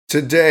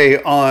Today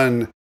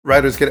on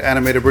Writers Get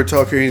Animated, we're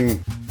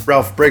talking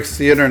Ralph Breaks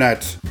the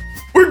Internet.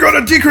 We're gonna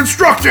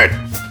deconstruct it!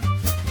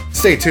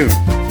 Stay tuned.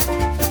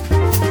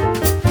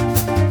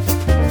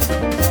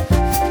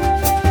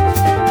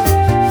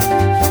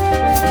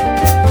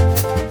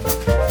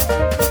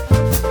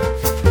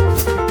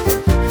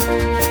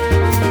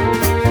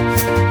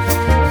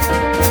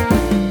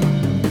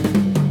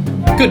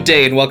 Good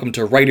day and welcome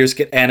to Writers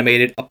Get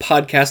Animated, a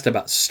podcast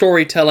about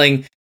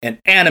storytelling and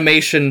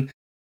animation,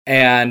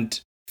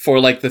 and for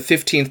like the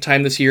 15th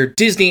time this year,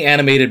 Disney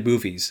animated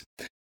movies.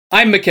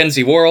 I'm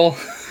Mackenzie Worrell.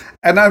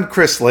 And I'm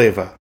Chris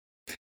Leva.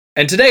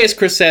 And today, as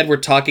Chris said, we're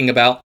talking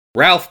about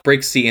Ralph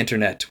Breaks the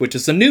Internet, which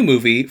is a new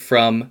movie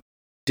from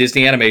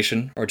Disney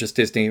Animation, or just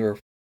Disney, or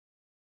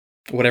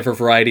whatever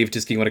variety of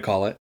Disney you want to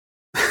call it.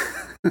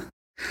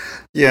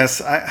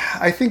 Yes,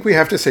 I think we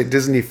have to say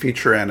Disney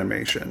Feature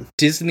Animation.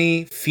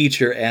 Disney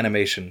Feature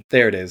Animation.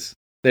 There it is.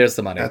 There's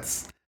the money.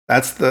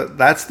 That's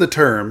the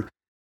term,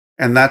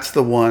 and that's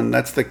the one.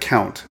 That's the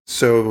count.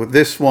 So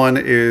this one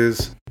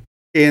is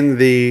in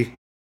the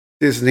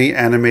Disney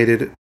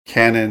animated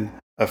canon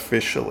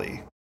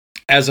officially,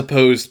 as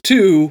opposed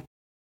to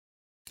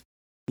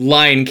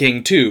Lion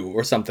King 2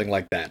 or something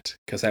like that,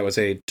 because that was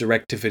a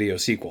direct-to-video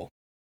sequel.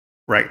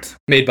 Right.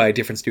 Made by a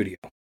different studio.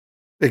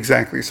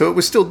 Exactly. So it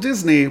was still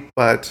Disney,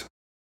 but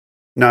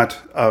not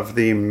of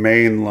the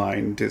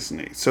mainline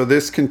Disney. So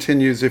this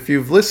continues. If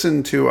you've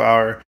listened to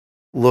our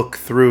look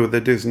through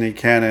the Disney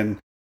canon,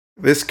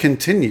 this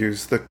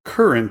continues the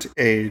current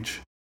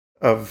age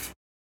of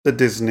the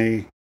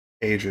Disney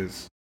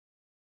ages.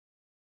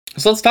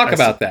 So let's talk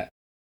about that.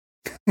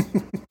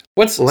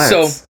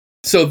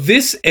 So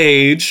this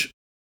age,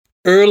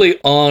 early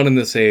on in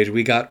this age,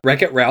 we got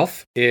Wreck-It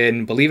Ralph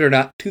in, believe it or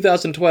not,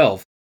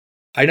 2012.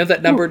 I know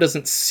that number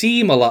doesn't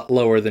seem a lot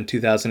lower than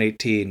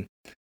 2018,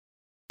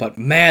 but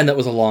man, that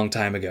was a long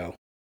time ago.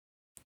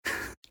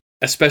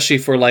 Especially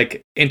for,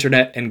 like,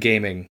 internet and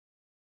gaming.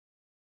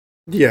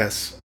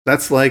 Yes,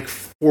 that's like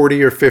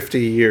 40 or 50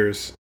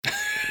 years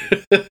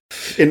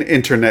in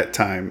internet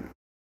time.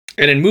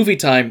 And in movie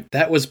time,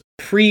 that was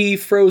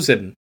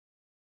pre-Frozen.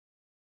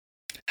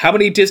 How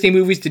many Disney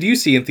movies did you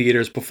see in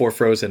theaters before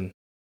Frozen?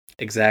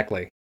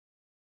 Exactly.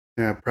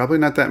 Yeah, probably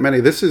not that many.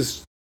 This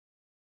is...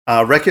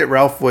 Wreck-It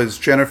Ralph was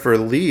Jennifer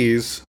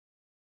Lee's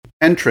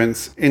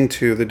entrance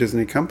into the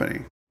Disney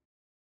company.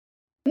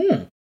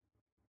 It's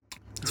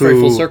very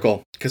full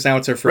circle, because now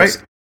it's her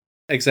first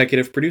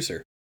executive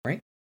producer, right?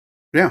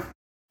 Yeah.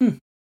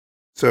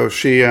 So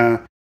she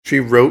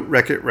wrote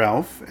Wreck-It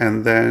Ralph,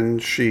 and then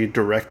she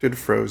directed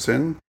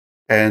Frozen,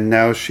 and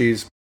now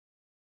she's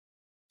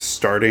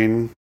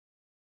starting...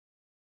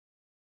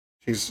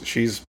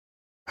 She's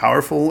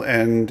powerful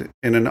and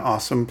in an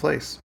awesome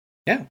place.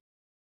 Yeah.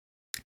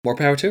 More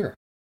power to her.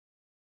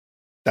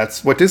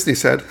 That's what Disney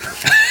said.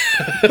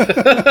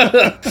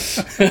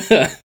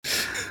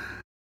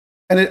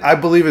 And I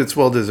believe it's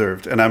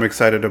well-deserved, and I'm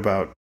excited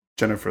about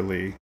Jennifer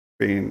Lee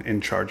being in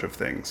charge of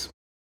things.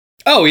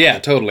 Oh, yeah,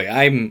 totally.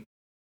 I'm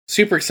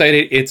super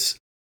excited. It's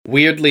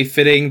weirdly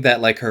fitting that,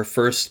 like, her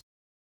first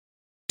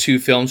two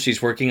films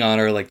she's working on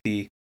are, like,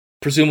 the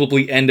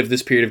presumably end of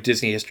this period of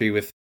Disney history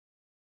with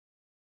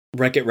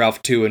Wreck-It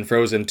Ralph 2 and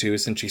Frozen 2,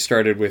 since she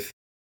started with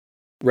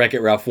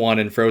Wreck-It Ralph 1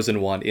 and Frozen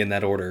 1 in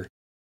that order.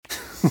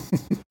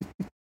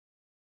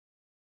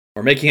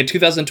 We're making it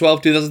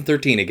 2012,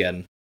 2013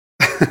 again.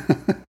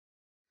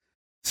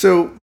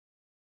 So,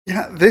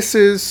 yeah, this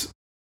is,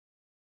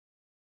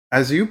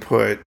 as you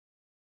put,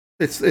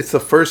 it's the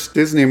first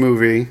Disney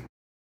movie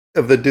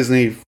of the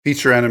Disney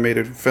feature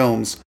animated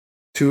films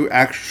to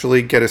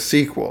actually get a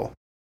sequel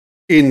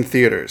in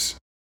theaters.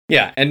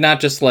 Yeah, and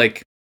not just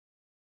like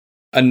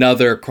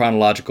another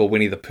chronological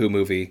Winnie the Pooh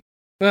movie.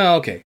 Well,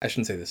 okay, I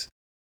shouldn't say this.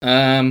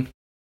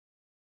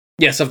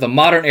 Yes, of the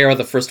modern era,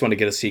 the first one to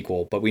get a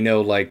sequel, but we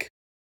know, like,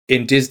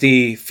 in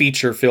Disney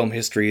feature film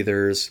history,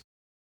 there's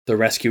The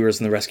Rescuers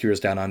and The Rescuers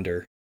Down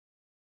Under.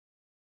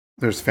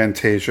 There's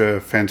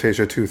Fantasia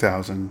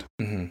 2000.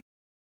 Mm-hmm.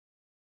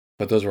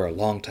 But those were a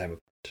long time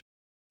apart.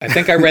 I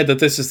think I read that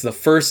this is the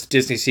first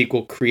Disney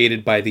sequel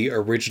created by the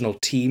original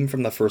team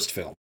from the first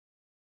film.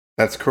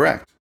 That's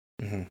correct.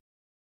 Mm-hmm.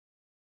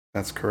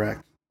 That's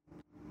correct.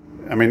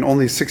 I mean,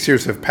 only 6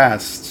 years have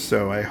passed,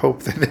 so I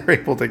hope that they're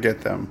able to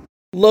get them.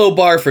 Low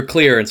bar for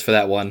clearance for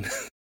that one.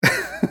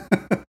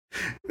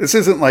 This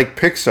isn't like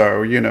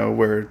Pixar, you know,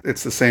 where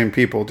it's the same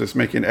people just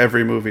making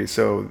every movie,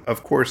 so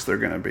of course they're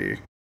going to be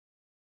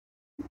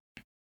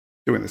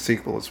doing the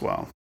sequel as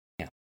well.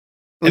 Yeah.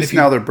 At least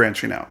now they're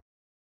branching out.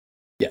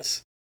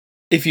 Yes.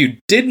 If you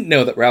didn't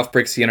know that Ralph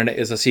Breaks the Internet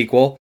is a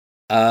sequel,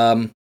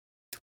 I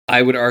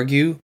would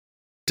argue,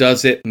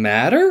 does it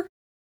matter?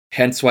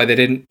 Hence why they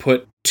didn't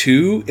put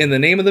 2 in the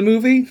name of the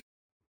movie?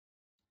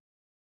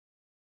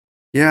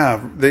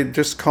 Yeah, they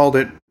just called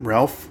it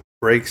Ralph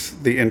Breaks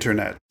the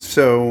Internet.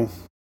 So,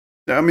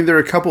 I mean, there are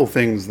a couple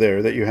things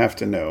there that you have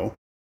to know.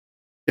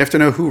 You have to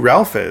know who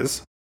Ralph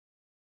is.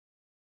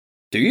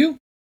 Do you?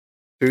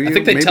 Do you? I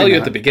think they Maybe tell you not.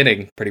 at the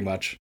beginning, pretty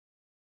much.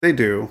 They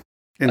do.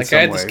 in like, some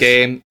I had ways. this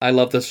game, I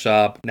love this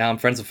shop, now I'm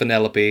friends with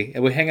Vanellope,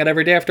 and we hang out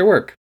every day after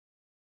work.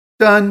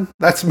 Done.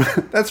 That's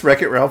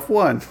Wreck-It Ralph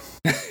 1.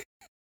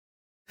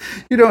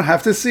 You don't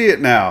have to see it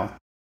now.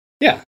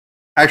 Yeah.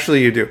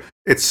 Actually, you do.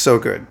 It's so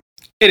good.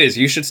 It is.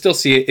 You should still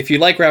see it. If you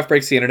like Ralph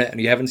Breaks the Internet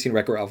and you haven't seen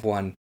Wreck-It Ralph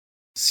 1,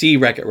 see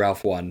Wreck-It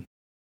Ralph 1.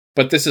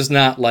 But this is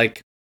not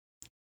like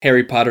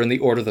Harry Potter and the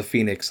Order of the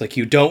Phoenix. Like,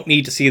 you don't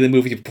need to see the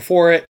movie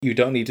before it. You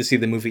don't need to see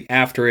the movie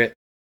after it.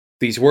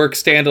 These work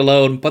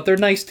standalone, but they're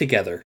nice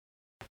together.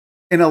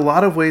 In a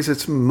lot of ways,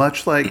 it's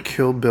much like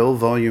Kill Bill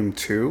Volume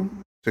 2,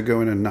 to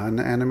go in a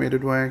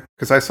non-animated way.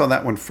 Because I saw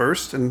that one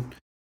first and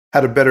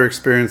had a better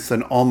experience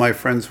than all my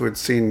friends who had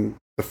seen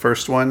the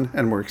first one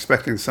and were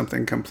expecting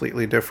something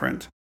completely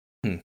different.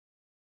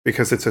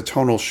 Because it's a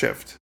tonal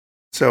shift.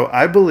 So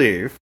I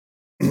believe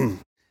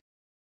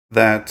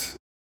that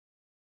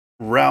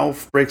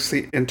Ralph Breaks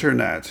the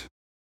Internet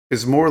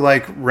is more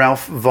like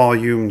Ralph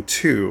Volume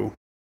 2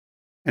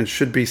 and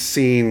should be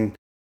seen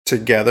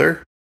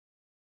together,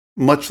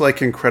 much like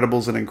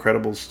Incredibles and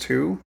Incredibles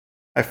 2.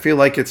 I feel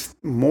like it's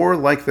more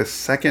like the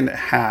second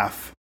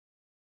half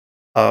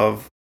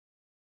of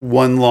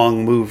one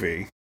long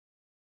movie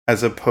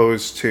as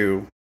opposed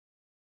to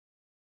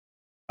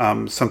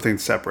something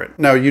separate.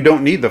 Now, you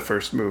don't need the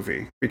first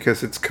movie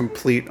because it's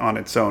complete on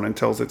its own and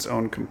tells its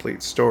own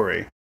complete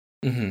story.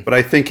 Mm-hmm. But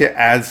I think it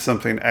adds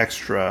something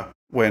extra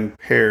when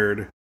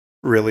paired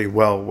really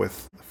well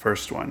with the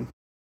first one.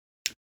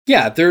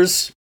 Yeah,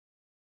 there's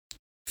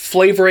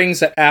flavorings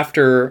that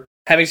after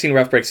having seen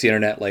Ralph Breaks the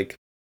Internet like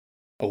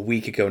a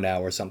week ago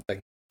now or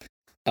something,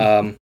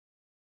 and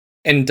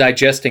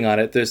digesting on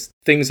it, there's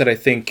things that I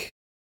think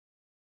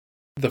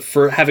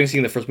having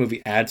seen the first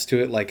movie adds to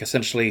it, like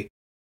essentially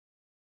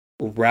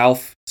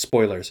Ralph,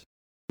 spoilers,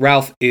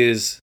 Ralph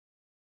is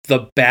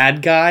the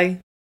bad guy,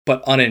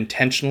 but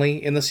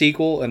unintentionally in the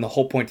sequel, and the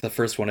whole point of the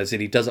first one is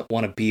that he doesn't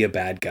want to be a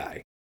bad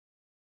guy.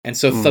 And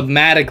so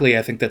thematically,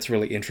 I think that's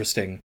really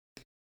interesting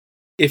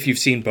if you've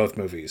seen both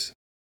movies.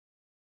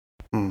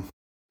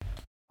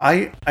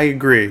 I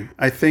agree.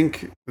 I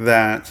think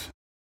that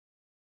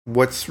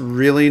what's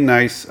really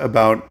nice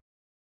about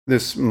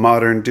this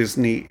modern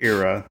Disney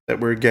era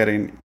that we're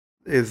getting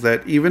is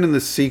that even in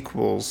the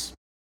sequels,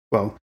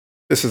 well,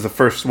 this is the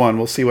first one.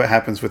 We'll see what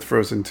happens with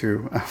Frozen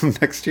 2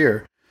 next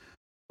year.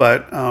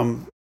 But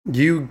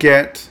you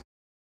get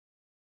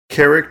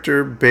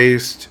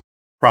character-based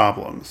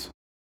problems.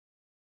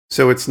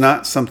 So it's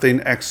not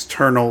something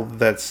external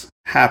that's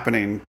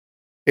happening.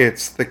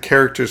 It's the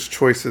characters'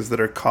 choices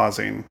that are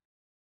causing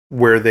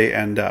where they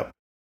end up.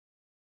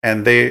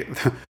 And the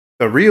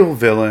real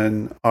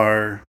villain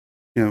are,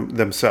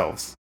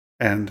 themselves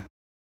and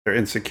their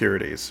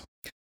insecurities.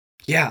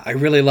 Yeah, I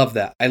really love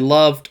that.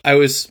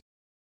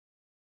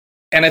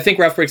 And I think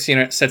Ralph Breaks the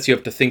Internet sets you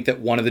up to think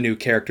that one of the new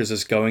characters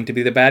is going to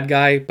be the bad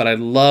guy, but I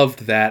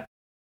loved that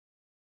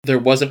there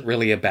wasn't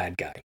really a bad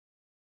guy.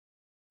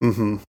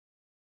 Mm-hmm.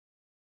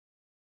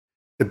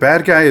 The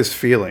bad guy is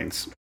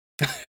feelings.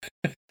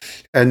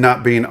 And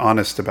not being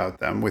honest about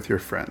them with your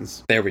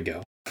friends. There we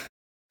go.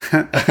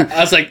 I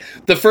was like,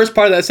 the first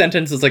part of that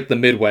sentence is like the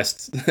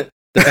Midwest. The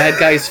bad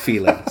guy's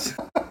feelings.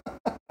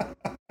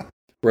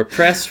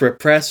 Repress,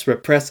 repress,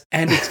 repress,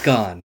 and it's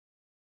gone.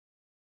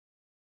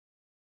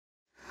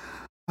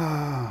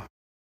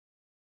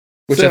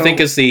 Which I think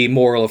is the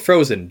moral of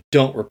Frozen.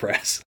 Don't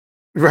repress.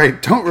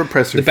 Right, don't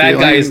repress your feelings. The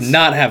bad guy is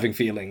not having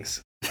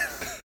feelings.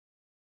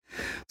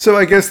 So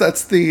I guess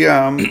that's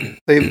the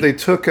they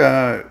took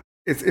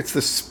it's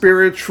the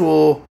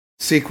spiritual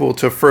sequel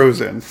to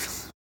Frozen.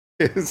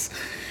 Is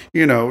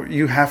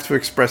you have to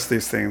express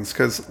these things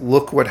because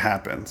look what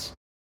happens.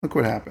 Look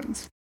what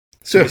happens.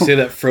 So you say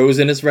that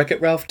Frozen is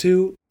Wreck-It Ralph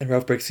 2 and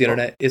Ralph Breaks the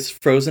Internet is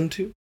Frozen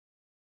 2?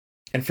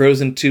 And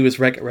Frozen 2 is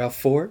Wreck-It Ralph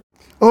 4?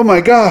 Oh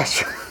my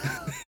gosh.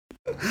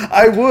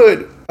 I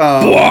would.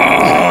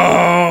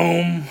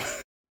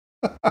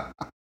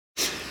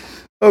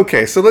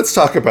 Okay, so let's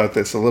talk about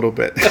this a little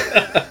bit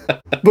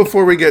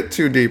before we get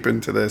too deep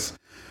into this.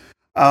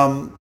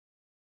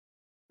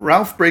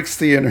 Ralph Breaks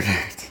the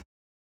Internet.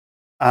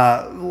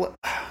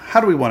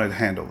 How do we want to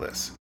handle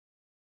this?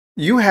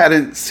 You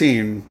hadn't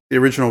seen the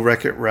original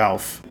Wreck-It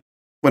Ralph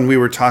when we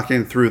were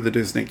talking through the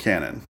Disney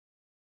canon.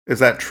 Is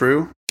that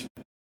true?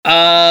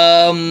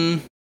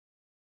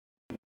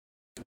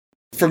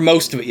 For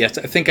most of it, yes.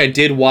 I think I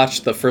did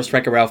watch the first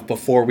Wreck-It Ralph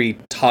before we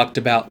talked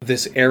about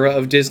this era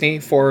of Disney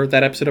for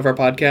that episode of our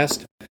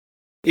podcast.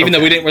 Even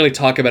though we didn't really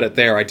talk about it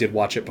there, I did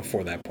watch it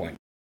before that point.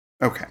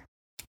 Okay.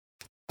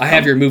 I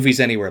have your Movies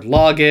Anywhere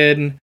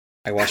login.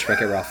 I watched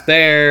Wreck-It Ralph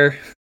there.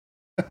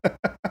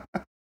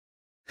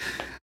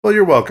 Well,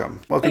 you're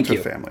welcome. Welcome Thank to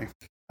you. the family.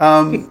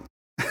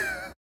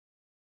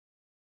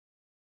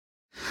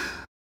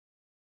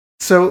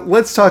 So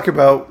let's talk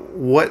about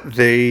what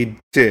they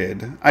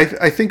did.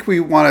 I think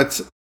we want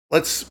to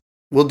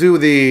we'll do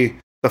the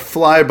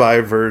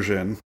flyby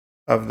version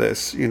of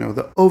this,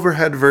 the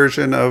overhead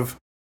version of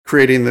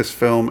creating this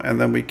film,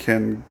 and then we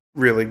can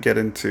really get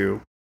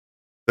into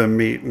the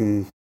meat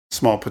and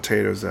small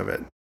potatoes of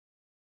it.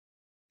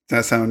 Does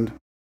that sound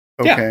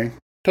okay?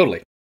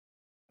 Totally.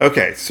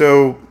 Okay,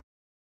 so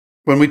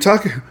when we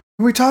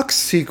talk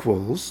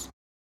sequels,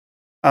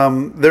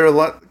 there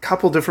are a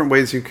couple different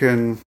ways you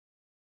can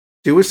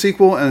do a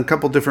sequel, and a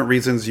couple different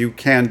reasons you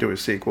can do a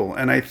sequel.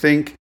 And I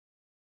think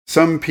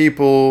some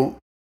people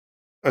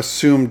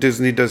assume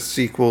Disney does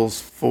sequels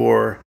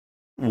for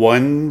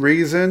one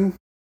reason,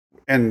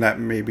 and that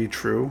may be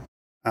true,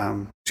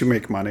 to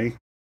make money.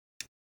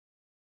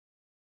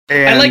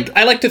 And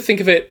I like to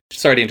think of it.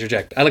 Sorry to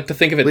interject. I like to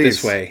think of it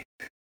this way.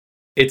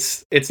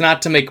 It's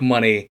not to make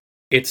money.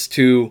 It's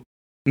to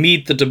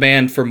meet the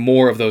demand for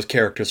more of those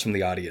characters from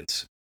the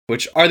audience.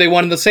 Which, are they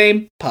one and the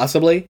same?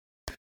 Possibly.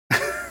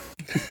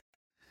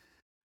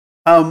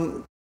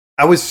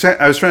 I was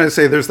trying to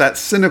say there's that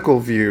cynical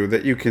view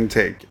that you can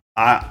take.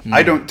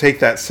 I don't take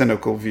that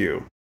cynical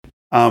view.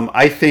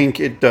 I think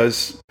it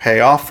does pay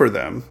off for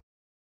them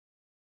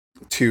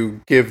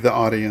to give the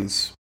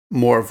audience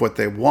more of what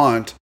they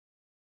want.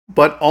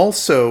 But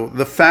also,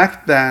 the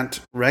fact that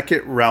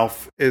Wreck-It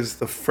Ralph is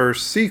the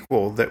first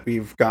sequel that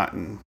we've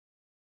gotten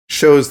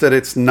shows that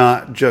it's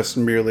not just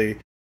merely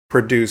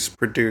produce in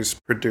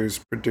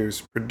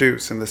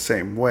the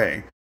same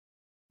way.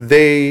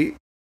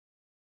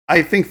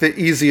 I think the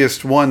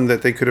easiest one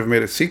that they could have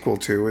made a sequel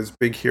to is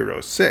Big Hero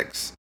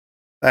 6.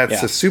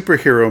 That's a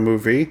superhero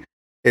movie.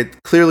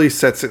 It clearly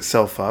sets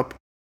itself up.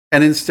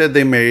 And instead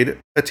they made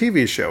a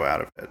TV show out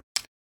of it.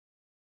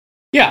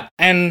 Yeah,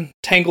 and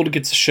Tangled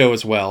gets a show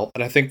as well.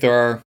 And I think there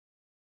are...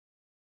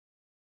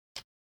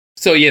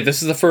 So yeah,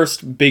 this is the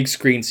first big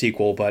screen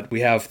sequel, but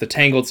we have the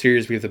Tangled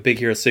series, we have the Big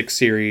Hero 6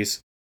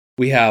 series,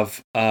 we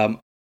have a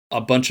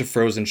bunch of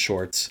Frozen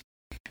shorts.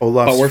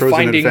 Olaf's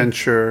Frozen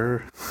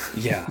Adventure.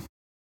 Yeah.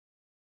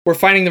 We're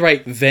finding the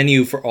right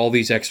venue for all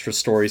these extra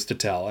stories to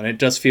tell, and it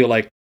does feel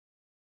like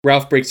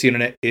Ralph Breaks the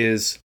Internet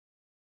is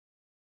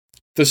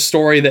the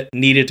story that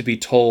needed to be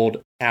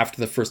told after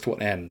the first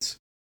one ends.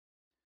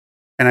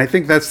 And I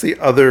think that's the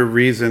other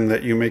reason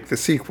that you make the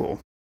sequel.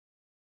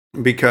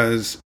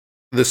 Because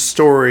the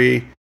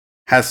story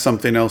has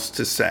something else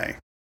to say.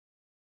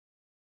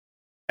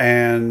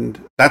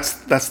 And that's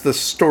the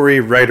story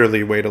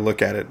writerly way to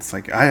look at it. It's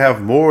like, I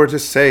have more to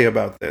say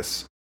about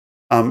this.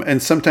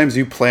 And sometimes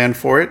you plan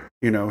for it,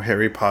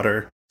 Harry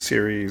Potter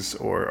series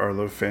or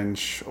Arlo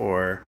Finch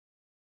or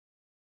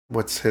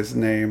what's his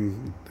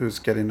name, who's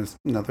getting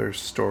another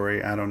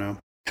story. I don't know.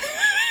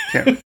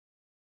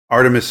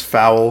 Artemis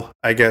Fowl,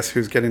 I guess,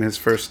 who's getting his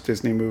first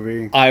Disney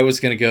movie. I was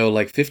going to go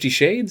like 50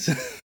 Shades.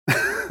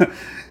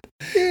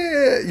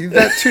 Yeah,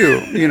 that too.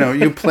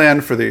 You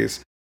plan for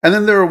these. And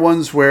then there are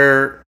ones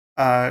where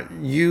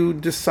you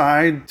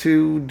decide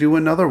to do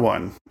another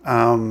one.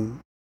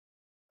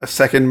 A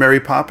second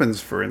Mary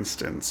Poppins, for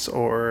instance,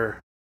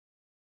 or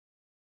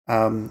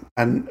a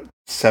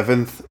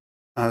seventh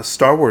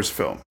Star Wars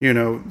film,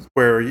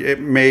 where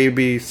it may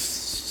be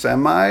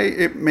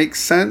it makes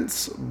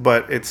sense,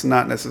 but it's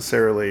not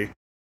necessarily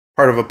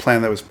part of a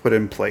plan that was put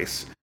in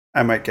place.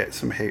 I might get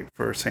some hate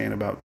for saying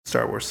about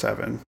Star Wars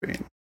 7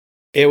 being...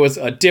 It was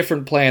a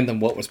different plan than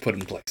what was put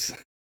in place.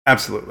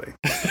 Absolutely.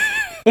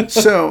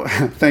 So,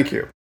 thank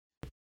you.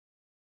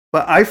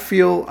 But I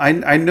feel,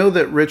 I know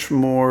that Rich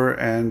Moore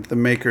and the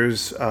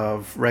makers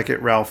of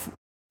Wreck-It Ralph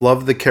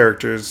love the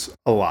characters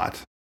a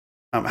lot.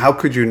 How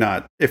could you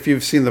not? If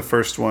you've seen the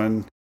first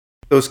one,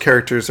 those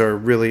characters are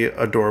really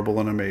adorable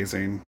and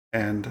amazing.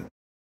 And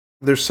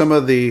there's some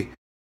of the...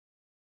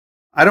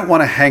 I don't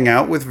want to hang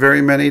out with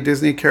very many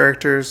Disney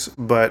characters,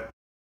 but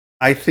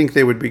I think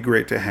they would be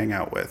great to hang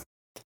out with.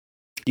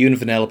 You and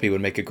Vanellope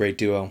would make a great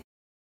duo.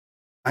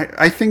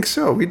 I think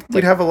so. We'd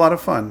have a lot of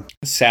fun.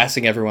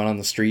 Sassing everyone on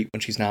the street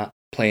when she's not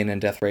playing in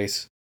Death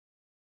Race.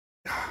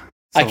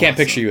 I can't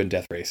picture you in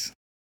Death Race.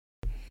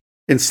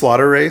 In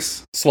Slaughter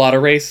Race?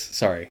 Slaughter Race?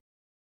 Sorry.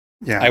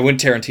 Yeah. I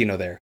went Tarantino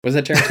there. Was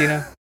that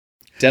Tarantino?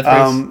 Death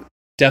Race?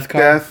 Death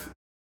Car?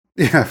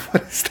 Yeah,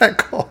 what is that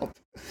called?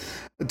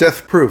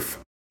 Death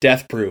Proof.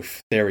 Death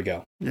Proof. There we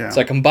go. Yeah.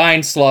 So I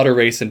combined Slaughter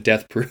Race and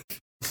Death Proof.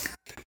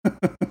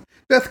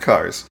 Death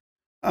Cars.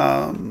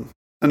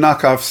 A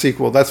knockoff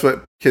sequel. That's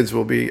what kids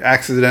will be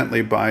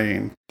accidentally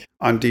buying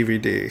on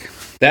DVD.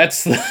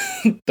 That's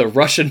the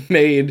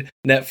Russian-made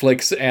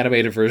Netflix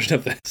animated version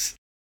of this.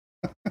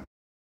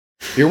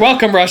 You're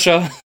welcome,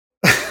 Russia.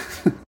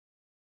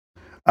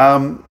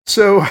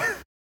 So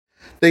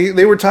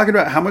they were talking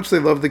about how much they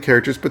love the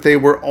characters, but they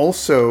were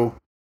also...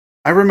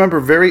 I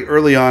remember very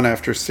early on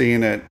after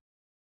seeing it,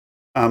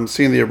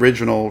 seeing the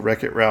original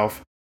Wreck-It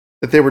Ralph,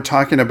 that they were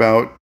talking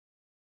about,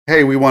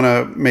 hey, we want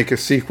to make a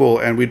sequel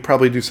and we'd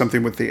probably do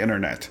something with the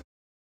internet.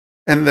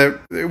 And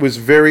it was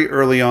very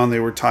early on they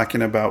were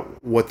talking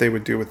about what they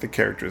would do with the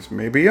characters.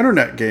 Maybe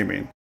internet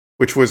gaming,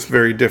 which was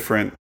very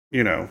different,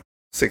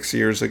 6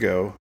 years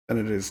ago than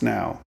it is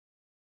now.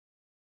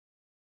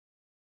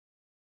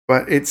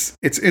 But it's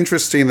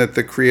interesting that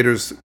the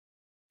creators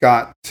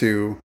got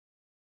to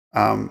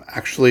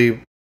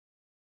actually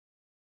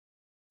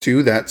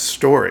do that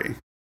story.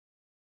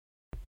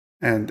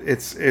 And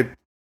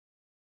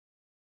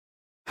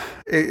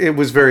it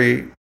was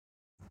very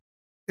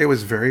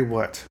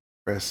what?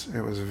 Chris.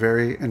 It was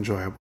very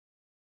enjoyable,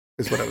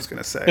 is what I was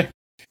going to say.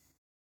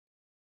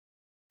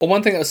 Well,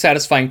 one thing that was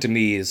satisfying to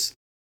me is,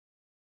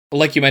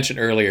 like you mentioned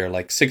earlier,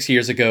 like 6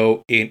 years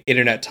ago in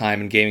internet time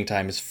and gaming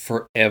time is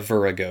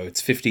forever ago. It's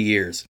 50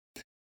 years.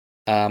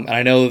 And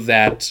I know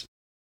that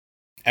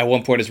at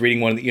one point I was reading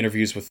one of the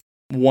interviews with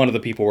one of the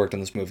people who worked on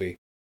this movie,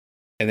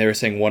 and they were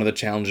saying one of the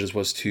challenges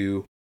was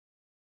to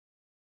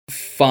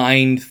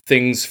find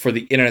things for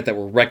the internet that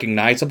were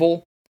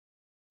recognizable,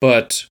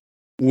 but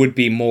would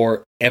be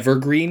more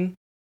evergreen.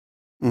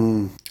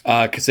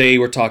 Because they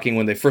were talking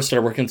when they first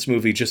started working on this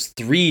movie just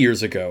 3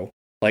 years ago,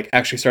 like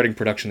actually starting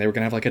production, they were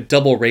going to have like a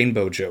double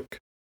rainbow joke.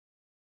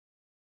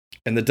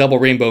 And the double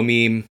rainbow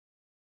meme,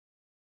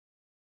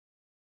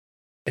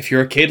 if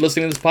you're a kid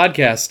listening to this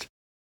podcast,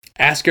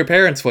 ask your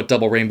parents what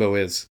double rainbow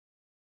is.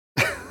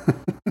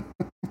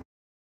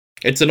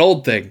 It's an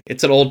old thing.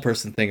 It's an old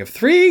person thing of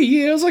 3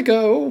 years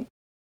ago.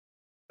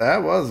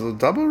 That was a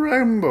double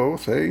rainbow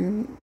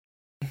thing.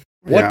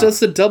 What does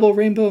the double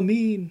rainbow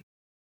mean?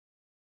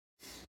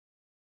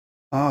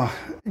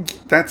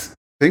 That's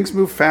things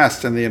move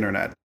fast in the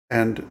internet,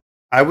 and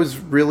I was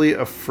really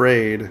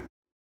afraid.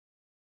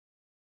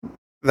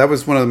 That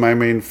was one of my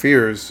main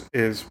fears,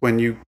 is when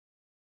you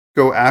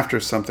go after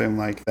something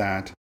like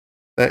that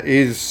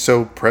is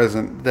so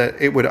present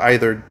that it would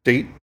either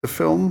date the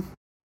film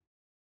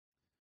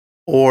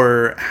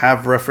or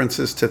have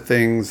references to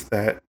things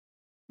that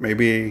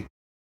maybe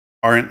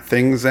aren't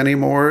things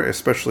anymore,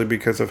 especially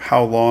because of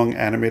how long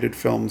animated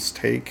films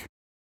take.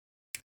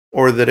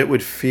 Or that it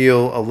would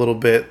feel a little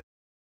bit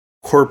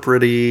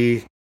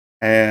corporate-y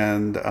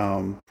and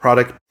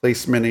product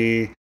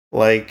placement-y,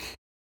 like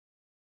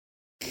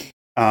the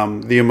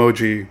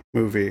Emoji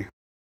Movie.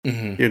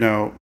 Mm-hmm. You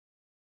know,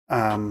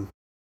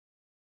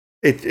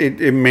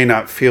 it may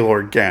not feel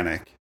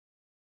organic.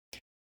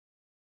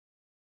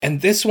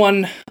 And this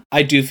one,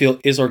 I do feel,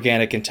 is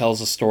organic and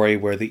tells a story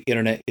where the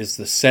internet is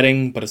the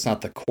setting, but it's not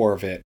the core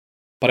of it.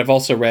 But I've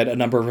also read a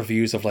number of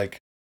reviews of, like,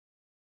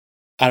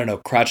 I don't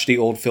know, crotchety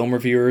old film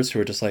reviewers who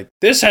are just like,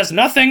 this has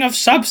nothing of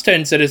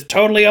substance, it is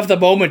totally of the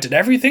moment, and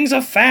everything's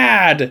a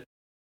fad.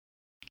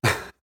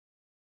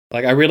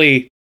 Like, I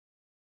really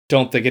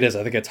don't think it is.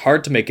 I think it's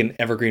hard to make an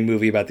evergreen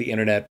movie about the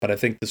internet, but I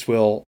think this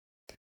will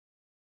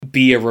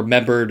be a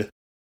remembered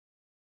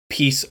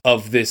piece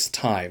of this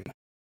time.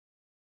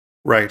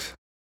 Right.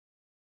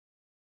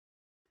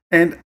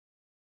 And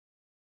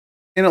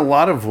in a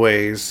lot of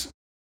ways,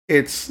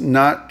 it's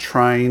not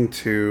trying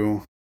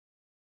to...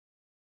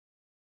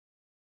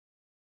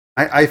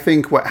 I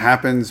think what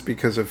happens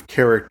because of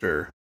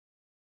character,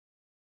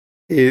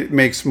 it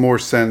makes more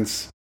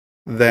sense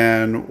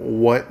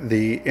than what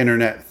the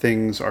internet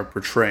things are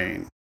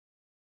portraying.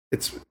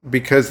 It's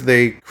because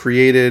they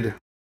created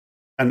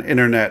an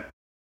internet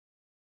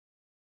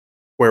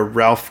where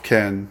Ralph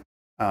can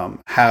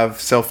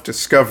have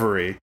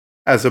self-discovery,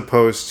 as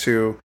opposed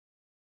to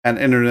an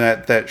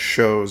internet that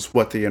shows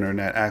what the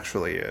internet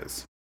actually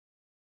is.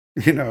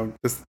 You know,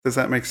 does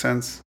that make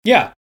sense?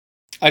 Yeah,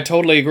 I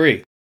totally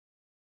agree.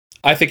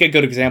 I think a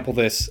good example of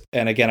this,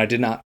 and again, I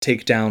did not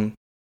take down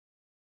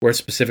where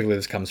specifically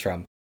this comes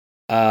from,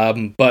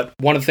 but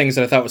one of the things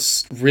that I thought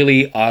was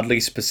really oddly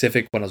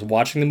specific when I was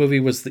watching the movie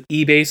was the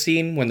eBay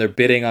scene when they're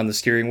bidding on the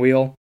steering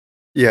wheel.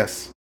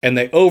 Yes. And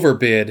they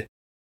overbid,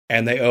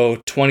 and they owe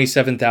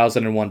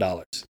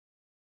 $27,001.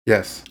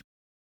 Yes.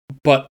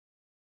 But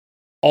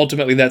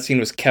ultimately, that scene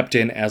was kept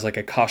in as like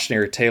a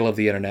cautionary tale of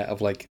the internet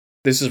of like,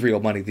 this is real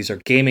money. These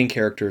are gaming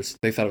characters.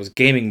 They thought it was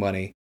gaming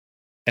money,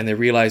 and they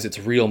realize it's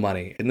real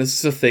money. And this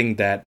is a thing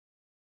that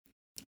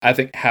I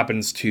think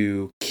happens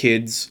to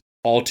kids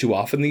all too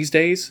often these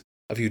days,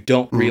 of you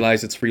don't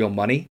realize it's real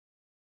money,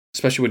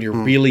 especially when you're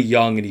really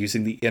young and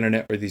using the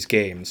internet or these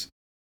games.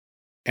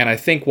 And I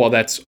think while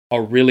that's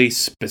a really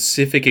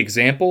specific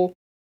example,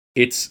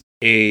 it's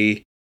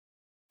a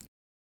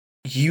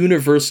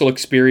universal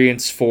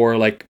experience for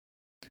like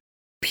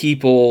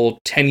people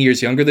 10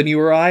 years younger than you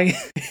or I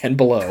and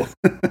below.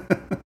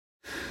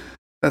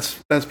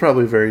 That's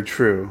probably very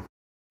true.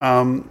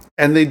 And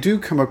they do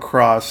come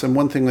across, and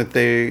one thing that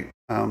the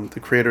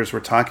creators were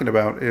talking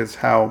about is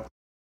how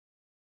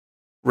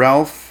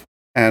Ralph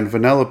and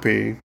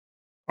Vanellope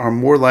are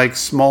more like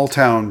small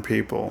town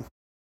people.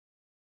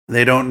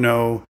 They don't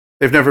know,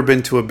 they've never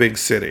been to a big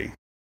city.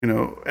 You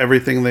know,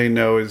 everything they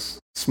know is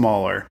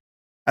smaller.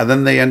 And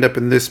then they end up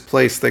in this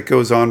place that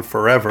goes on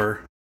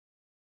forever.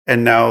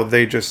 And now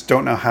they just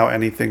don't know how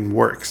anything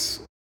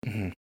works.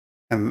 Mm-hmm.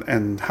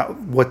 And how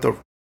what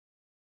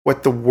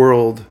the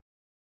world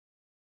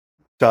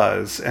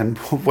does and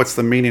what's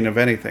the meaning of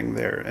anything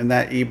there. And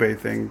that eBay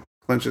thing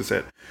clinches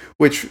it,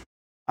 which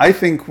I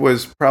think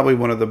was probably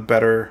one of the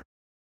better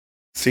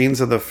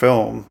scenes of the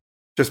film,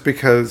 just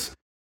because,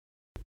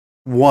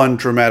 one,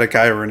 dramatic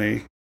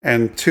irony,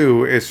 and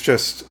two,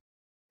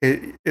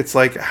 it's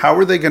like, how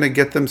are they going to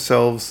get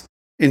themselves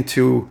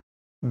into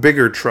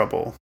bigger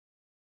trouble?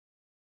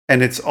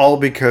 And it's all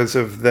because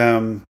of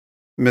them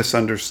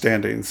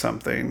misunderstanding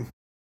something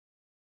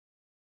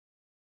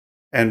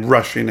and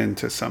rushing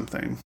into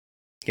something.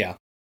 Yeah.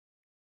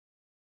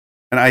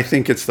 And I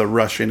think it's the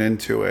rushing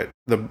into it,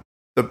 the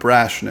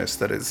brashness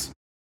that is.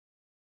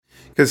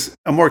 Because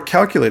a more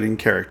calculating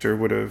character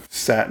would have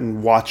sat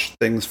and watched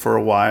things for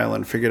a while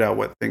and figured out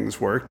what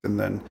things worked, and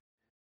then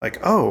like,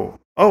 oh,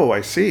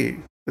 I see.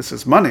 This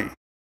is money.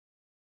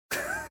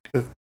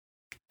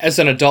 As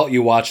an adult,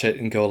 you watch it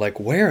and go like,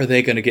 where are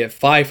they going to get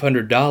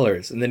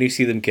 $500? And then you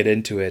see them get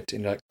into it,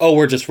 and you're like, oh,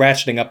 we're just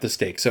ratcheting up the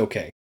stakes.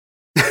 Okay.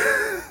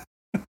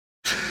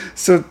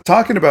 So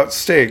talking about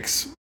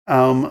stakes,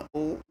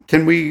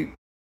 can we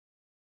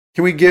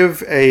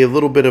give a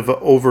little bit of an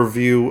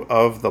overview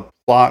of the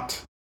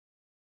plot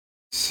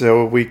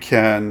so we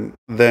can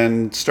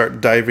then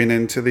start diving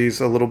into these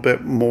a little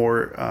bit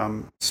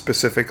more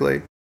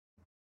specifically?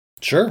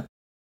 Sure.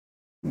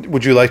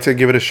 Would you like to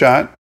give it a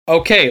shot?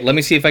 Okay, let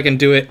me see if I can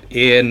do it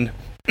in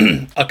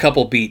a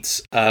couple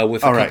beats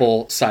with a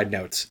couple side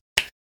notes.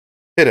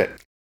 Hit it.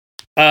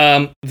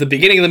 The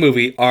beginning of the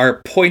movie,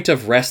 our point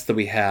of rest that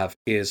we have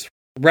is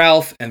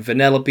Ralph and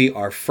Vanellope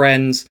are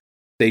friends.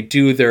 They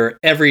do their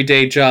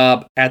everyday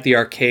job at the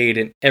arcade,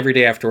 and every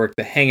day after work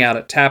they hang out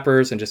at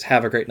Tappers and just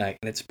have a great night.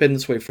 And it's been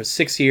this way for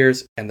 6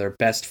 years, and they're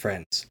best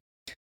friends.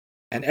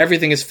 And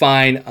everything is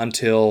fine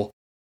until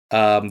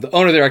the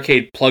owner of the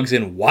arcade plugs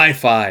in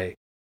Wi-Fi.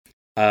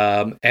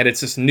 And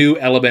it's this new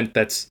element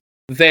that's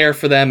there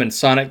for them, and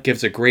Sonic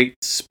gives a great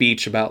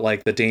speech about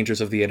like the dangers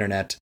of the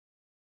internet.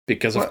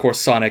 Because, of course,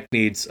 Sonic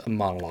needs a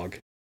monologue.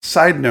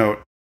 Side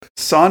note,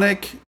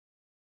 Sonic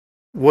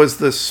was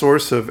the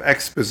source of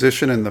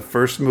exposition in the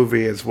first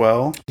movie as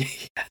well.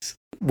 Yes.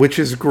 Which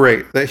is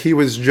great, that he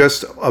was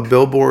just a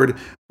billboard.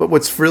 But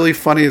what's really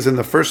funny is in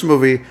the first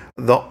movie,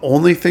 the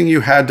only thing you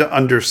had to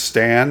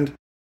understand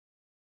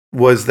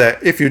was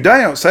that if you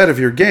die outside of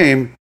your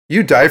game,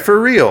 you die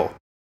for real.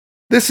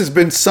 This has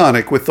been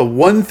Sonic with the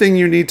one thing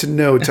you need to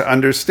know to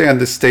understand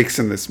the stakes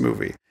in this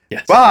movie.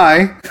 Yes.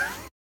 Bye!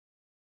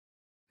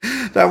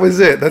 That was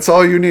it. That's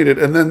all you needed.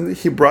 And then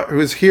he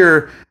was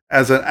here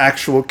as an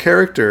actual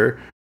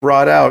character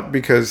brought out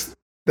because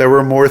there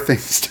were more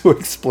things to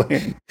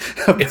explain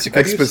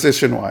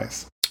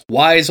exposition-wise.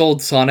 Wise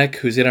old Sonic,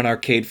 who's in an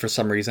arcade for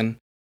some reason,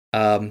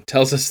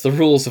 tells us the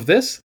rules of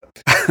this.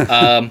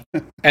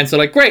 And so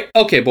like, great,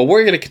 okay, but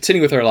we're going to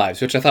continue with our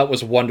lives, which I thought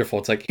was wonderful.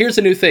 It's like, here's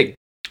a new thing.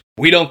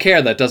 We don't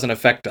care. That doesn't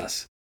affect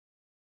us.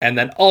 And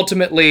then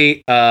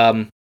ultimately,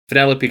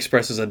 Vanellope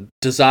expresses a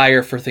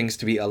desire for things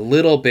to be a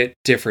little bit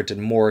different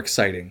and more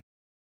exciting.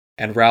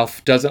 And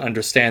Ralph doesn't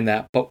understand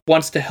that, but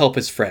wants to help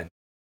his friend.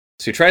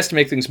 So he tries to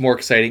make things more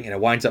exciting, and it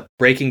winds up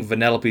breaking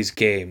Vanellope's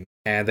game.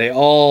 And they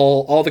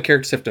all the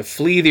characters have to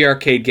flee the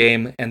arcade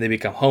game, and they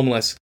become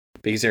homeless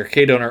because the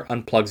arcade owner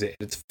unplugs it.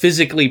 It's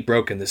physically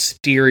broken. The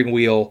steering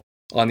wheel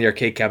on the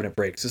arcade cabinet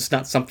breaks. This is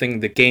not something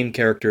the game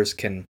characters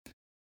can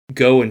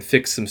go and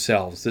fix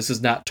themselves. This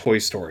is not Toy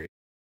Story.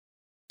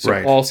 So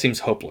It all seems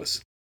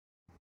hopeless.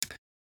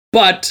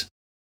 But,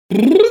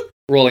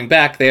 rolling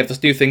back, they have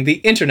this new thing, the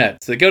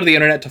internet. So they go to the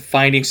internet to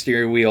finding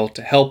steering wheel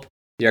to help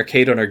the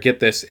arcade owner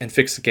get this and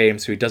fix the game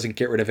so he doesn't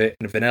get rid of it,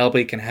 and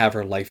Vanellope can have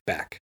her life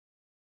back.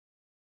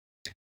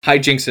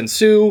 Hijinks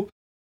ensue.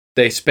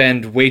 They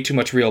spend way too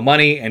much real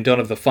money and don't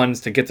have the funds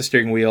to get the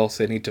steering wheel,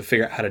 so they need to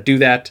figure out how to do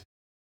that.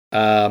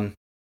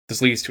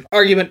 This leads to an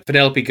argument.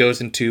 Vanellope goes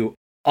into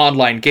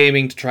online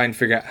gaming to try and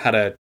figure out how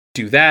to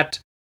do that.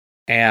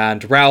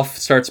 And Ralph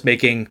starts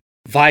making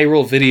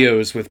viral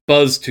videos with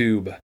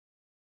BuzzTube.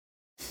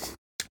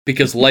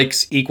 Because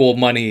likes equal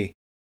money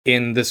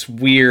in this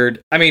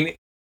weird... I mean,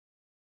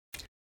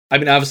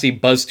 obviously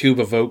BuzzTube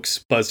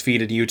evokes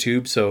BuzzFeed and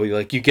YouTube, so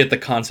you get the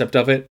concept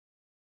of it.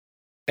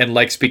 And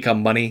likes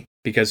become money,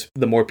 because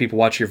the more people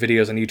watch your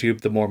videos on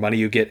YouTube, the more money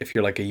you get if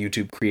you're like a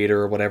YouTube creator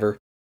or whatever.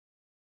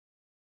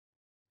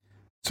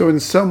 So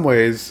in some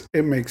ways,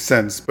 it makes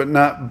sense, but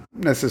not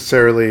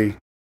necessarily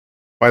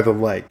by the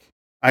like.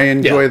 I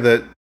enjoy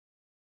that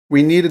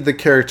we needed the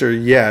character,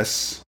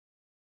 yes,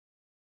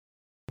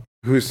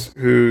 who's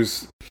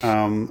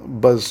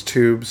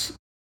BuzzTube's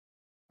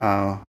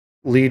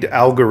lead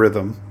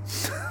algorithm,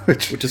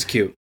 which is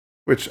cute,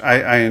 which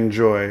I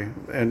enjoy,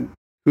 and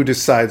who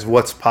decides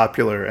what's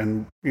popular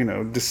and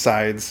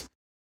decides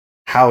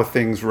how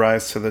things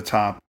rise to the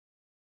top.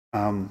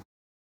 And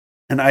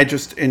I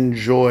just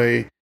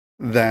enjoy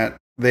that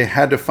they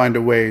had to find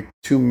a way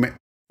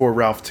for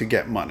Ralph to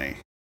get money.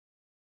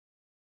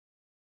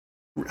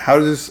 How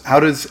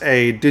does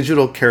a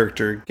digital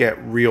character get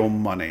real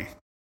money?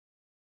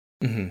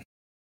 Mm-hmm.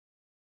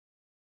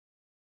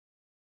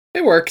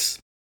 It works.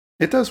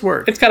 It does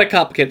work. It's kind of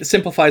complicated. It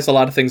simplifies a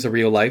lot of things in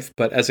real life,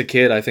 but as a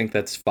kid, I think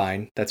that's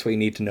fine. That's what you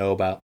need to know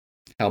about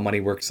how money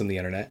works on the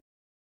internet.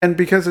 And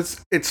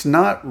because it's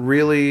not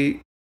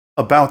really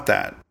about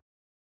that.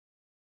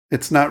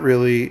 It's not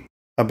really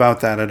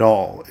about that at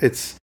all.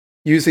 It's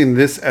using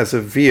this as a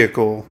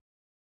vehicle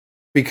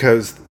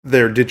because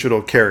they're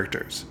digital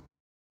characters.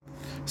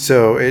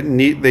 So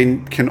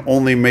they can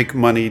only make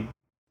money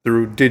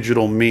through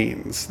digital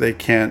means. They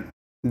can't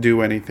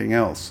do anything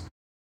else.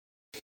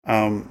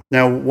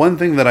 Now, one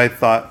thing that I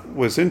thought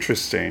was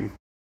interesting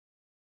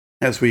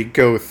as we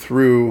go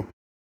through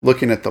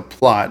looking at the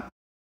plot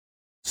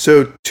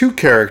So two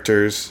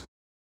characters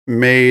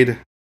made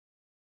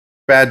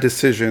bad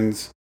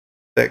decisions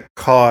that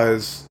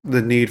cause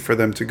the need for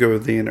them to go to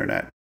the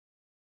internet.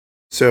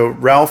 So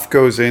Ralph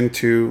goes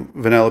into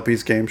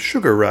Vanellope's game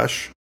Sugar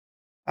Rush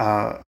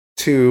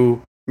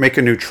to make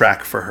a new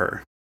track for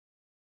her.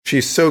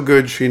 She's so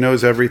good, she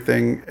knows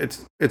everything.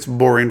 It's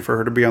boring for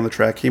her to be on the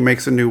track. He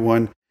makes a new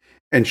one,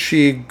 and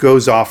she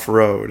goes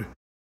off-road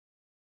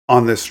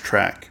on this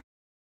track.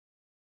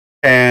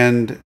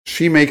 And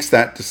she makes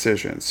that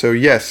decision. So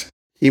yes,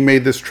 he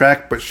made this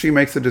track, but she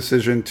makes the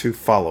decision to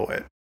follow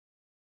it.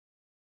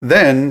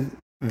 Then,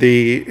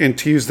 and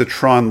to use the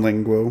Tron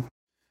lingo,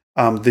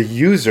 the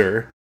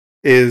user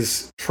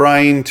is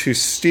trying to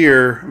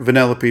steer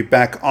Vanellope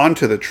back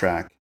onto the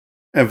track,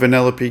 and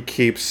Vanellope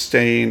keeps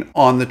staying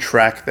on the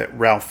track that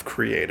Ralph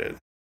created.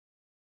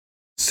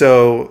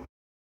 So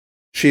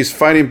she's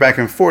fighting back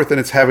and forth, and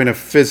it's having a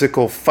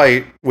physical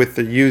fight with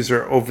the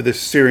user over the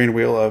steering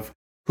wheel of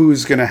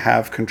who's going to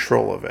have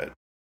control of it.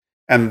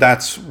 And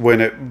that's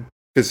when it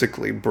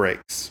physically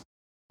breaks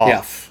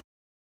off.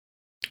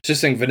 Yeah.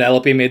 Just saying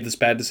Vanellope made this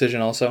bad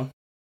decision also?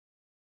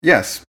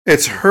 Yes.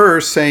 It's her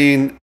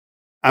saying,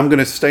 I'm going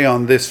to stay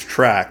on this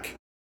track,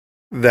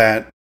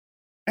 that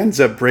ends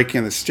up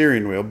breaking the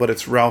steering wheel, but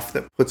it's Ralph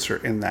that puts her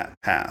in that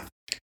path.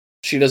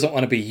 She doesn't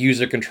want to be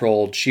user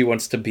controlled. She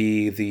wants to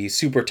be the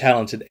super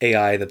talented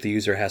AI that the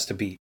user has to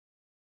beat.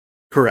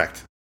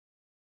 Correct.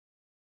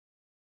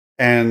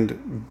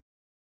 And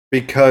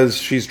because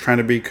she's trying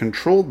to be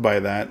controlled by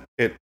that,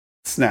 it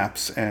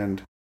snaps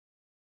and,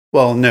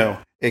 well, no,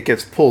 it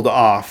gets pulled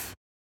off,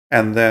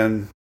 and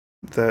then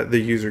the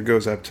user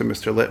goes up to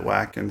Mr.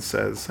 Litwack and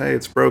says, hey,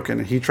 it's broken,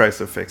 and he tries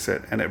to fix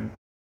it, and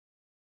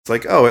it's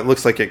like, oh, it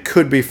looks like it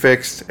could be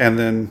fixed, and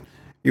then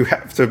you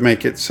have to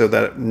make it so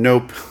that,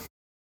 nope,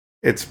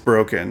 it's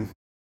broken.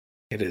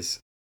 It is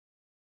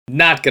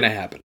not going to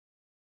happen.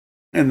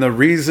 And the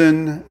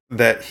reason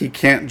that he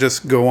can't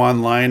just go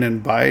online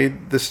and buy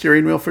the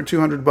steering wheel for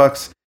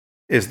 $200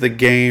 is the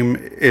game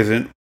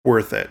isn't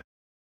worth it.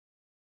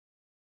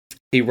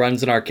 He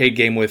runs an arcade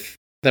game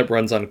that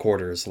runs on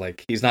quarters.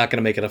 Like, he's not going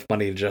to make enough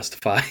money to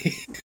justify.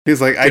 He's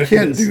like, I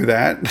can't do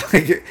that.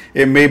 Like,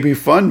 it may be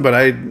fun, but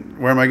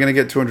where am I going to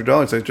get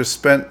 $200? I just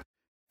spent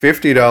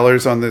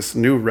 $50 on this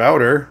new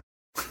router.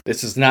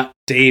 This is not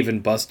Dave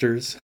and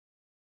Buster's.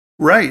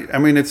 Right. I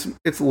mean, it's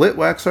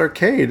Litwack's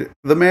Arcade.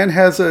 The man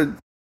has a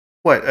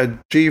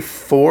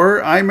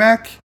G4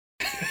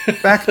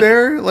 iMac back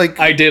there? Like,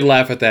 I did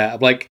laugh at that. I'm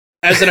like,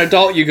 as an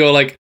adult, you go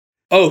like,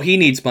 oh, he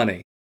needs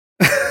money.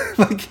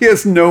 Like, he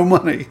has no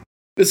money.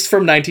 This is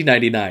from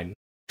 1999.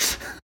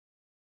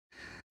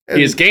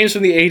 He has games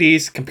from the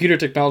 80s, computer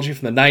technology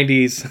from the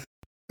 90s.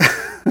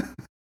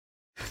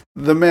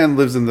 The man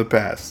lives in the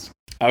past.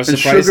 I was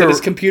surprised that his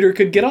computer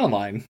could get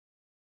online.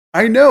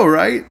 I know,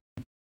 right?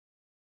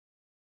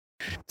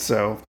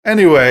 So,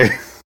 anyway,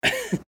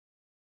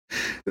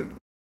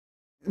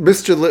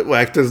 Mr.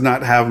 Litwack does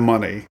not have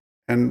money,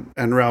 and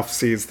Ralph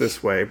sees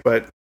this way,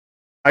 but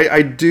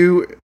I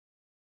do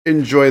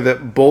enjoy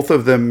that both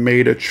of them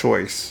made a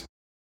choice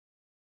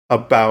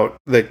about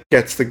that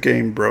gets the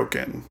game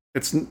broken.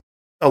 It's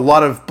a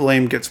lot of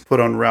blame gets put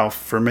on Ralph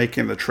for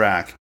making the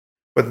track,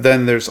 but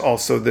then there's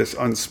also this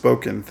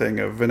unspoken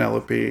thing of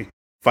Vanellope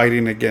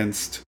fighting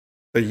against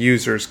the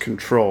user's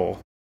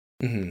control.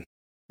 Mm-hmm.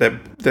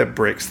 That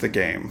breaks the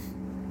game.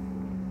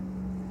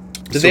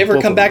 Did they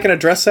ever come back and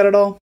address that at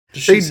all?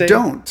 They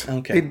don't.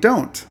 Okay. They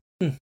don't.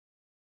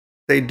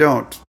 They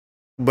don't.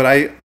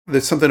 But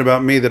there's something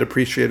about me that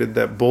appreciated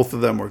that both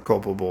of them were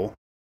culpable,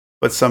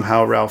 but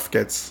somehow Ralph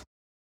gets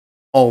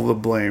all the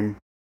blame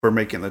for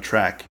making the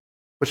track.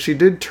 But she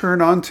did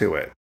turn onto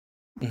it.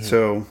 Mm-hmm.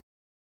 So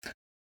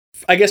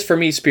I guess for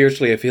me,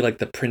 spiritually, I feel like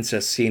the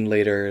princess scene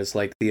later is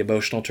like the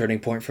emotional turning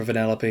point for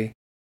Vanellope.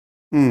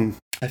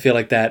 I feel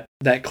like that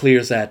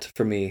clears that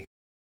for me,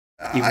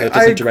 even though it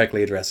doesn't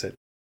directly address it.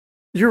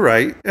 You're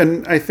right,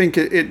 and I think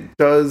it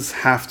does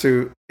have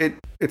to.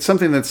 It's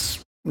something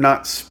that's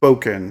not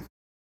spoken,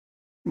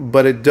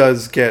 but it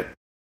does get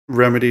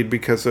remedied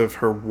because of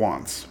her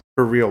wants,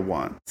 her real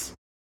wants.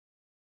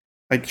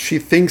 Like, she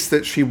thinks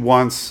that she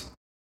wants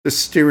the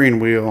steering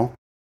wheel,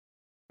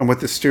 and what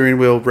the steering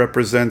wheel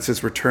represents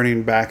is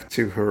returning back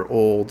to her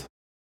old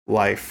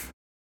life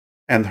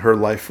and her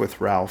life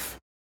with Ralph.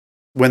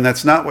 When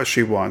that's not what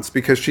she wants,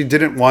 because she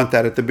didn't want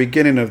that at the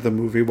beginning of the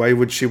movie. Why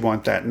would she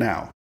want that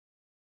now?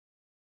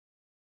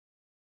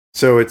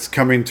 So it's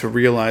coming to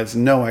realize,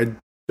 no, I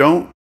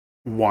don't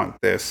want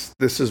this.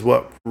 This is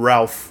what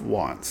Ralph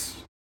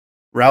wants.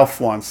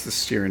 Ralph wants the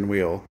steering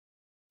wheel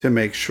to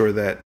make sure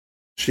that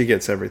she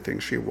gets everything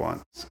she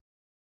wants,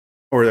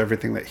 or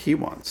everything that he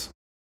wants.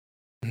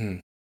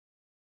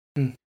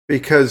 Mm-hmm.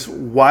 Because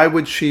why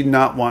would she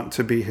not want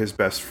to be his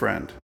best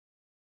friend?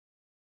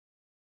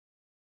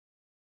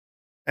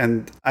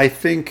 And I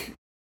think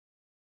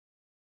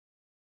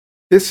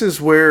this is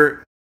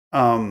where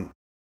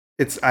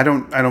it's. I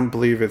don't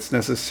believe it's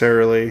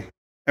necessarily.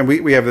 And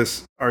we have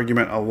this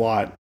argument a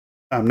lot,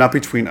 not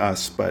between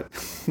us, but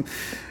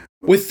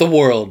with the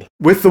world.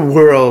 With the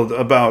world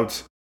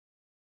about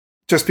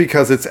just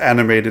because it's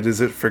animated, is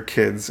it for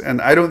kids?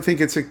 And I don't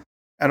think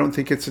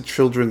it's a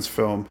children's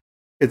film.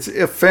 It's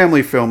a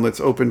family film that's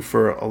open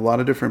for a lot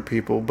of different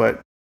people,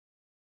 but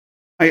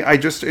I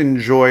just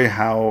enjoy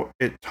how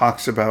it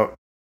talks about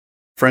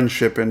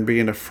friendship and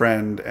being a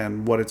friend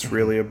and what it's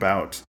really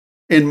about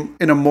in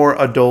a more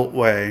adult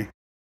way,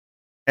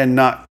 and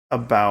not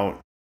about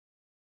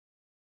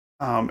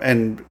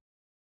and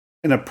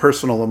in a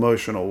personal,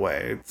 emotional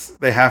way.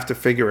 They have to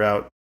figure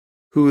out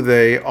who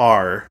they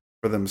are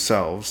for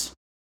themselves.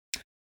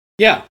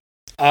 Yeah.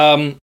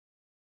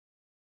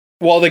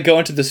 While they go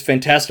into this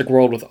fantastic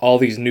world with all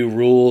these new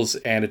rules,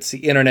 and it's the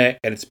internet,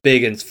 and it's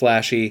big and it's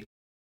flashy,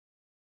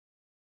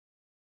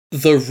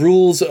 the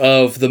rules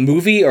of the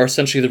movie are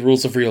essentially the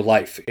rules of real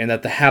life, in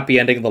that the happy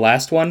ending of the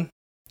last one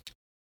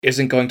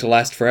isn't going to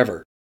last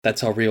forever.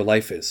 That's how real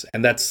life is.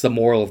 And that's the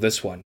moral of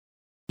this one.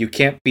 You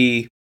can't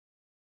be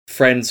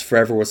friends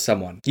forever with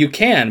someone. You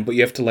can, but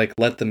you have to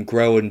let them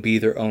grow and be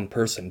their own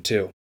person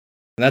too.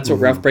 And that's what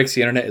Ralph Breaks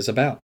the Internet is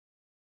about.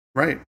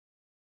 Right.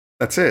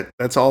 That's it.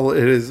 That's all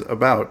it is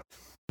about.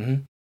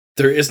 Mm-hmm.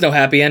 There is no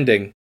happy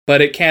ending,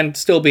 but it can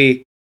still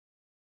be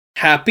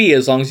happy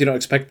as long as you don't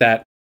expect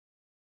that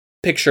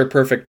picture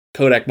perfect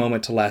Kodak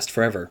moment to last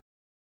forever.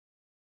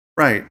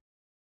 Right.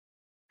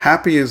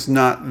 Happy is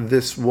not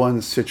this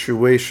one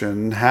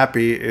situation.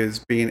 Happy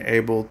is being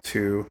able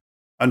to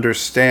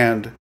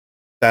understand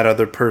that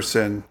other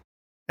person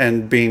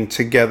and being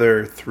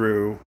together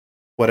through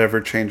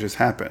whatever changes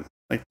happen.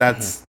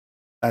 That's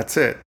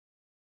it.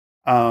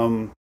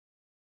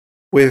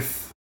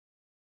 With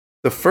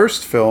the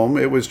first film,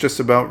 it was just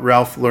about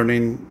Ralph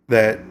learning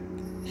that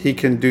he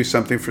can do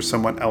something for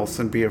someone else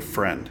and be a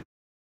friend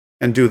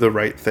and do the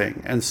right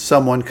thing. And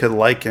someone could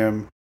like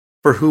him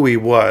for who he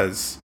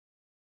was,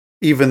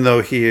 even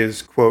though he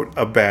is, quote,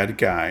 a bad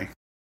guy.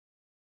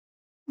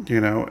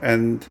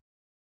 And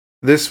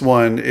this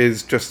one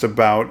is just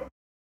about,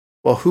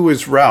 well, who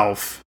is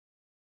Ralph?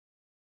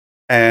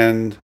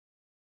 And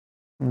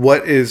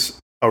what is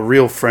a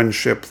real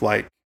friendship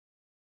like?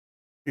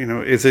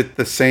 Is it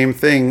the same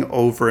thing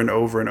over and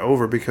over and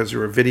over because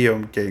you're a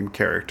video game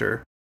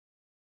character?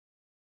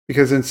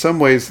 Because in some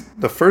ways,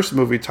 the first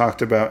movie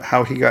talked about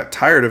how he got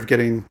tired of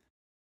getting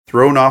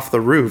thrown off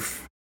the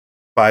roof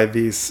by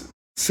these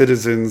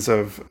citizens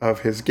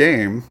of his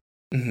game.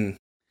 Mm-hmm. And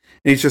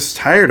he's just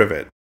tired of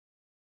it.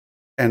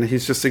 And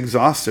he's just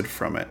exhausted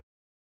from it.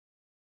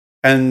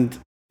 And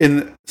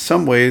in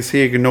some ways, he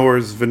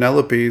ignores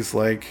Vanellope's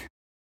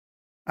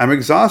I'm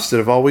exhausted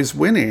of always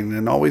winning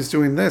and always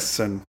doing this.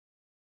 And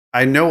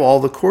I know all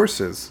the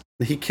courses.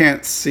 He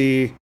can't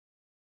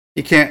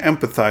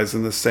empathize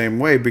in the same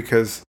way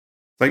because,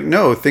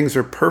 no, things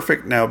are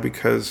perfect now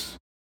because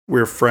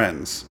we're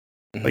friends.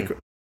 Mm-hmm.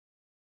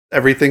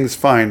 Everything's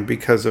fine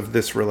because of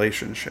this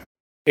relationship.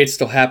 It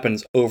still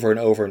happens over and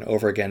over and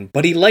over again,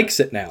 but he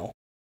likes it now.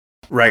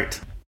 Right.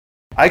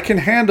 I can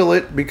handle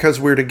it because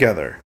we're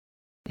together.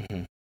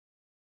 Mm-hmm.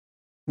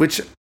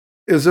 Which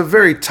is a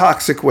very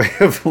toxic way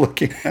of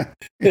looking at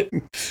it.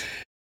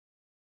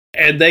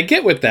 And they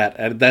get with that.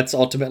 And that's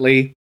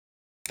ultimately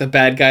the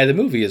bad guy of the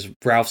movie, is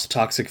Ralph's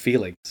toxic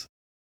feelings.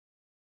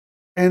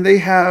 And they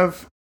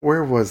have...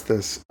 Where was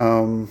this?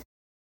 I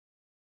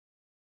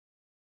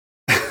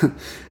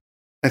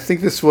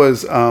think this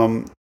was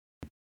a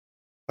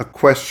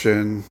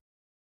question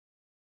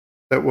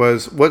that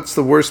was, what's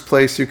the worst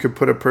place you could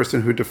put a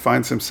person who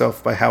defines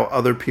himself by how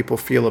other people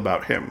feel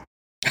about him?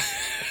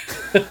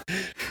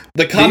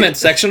 The comment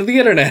section of the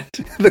internet.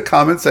 The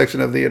comment section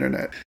of the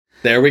internet.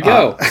 There we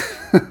go.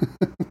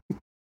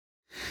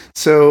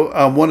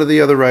 So one of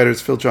the other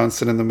writers, Phil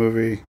Johnson, in the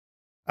movie,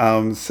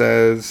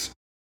 says,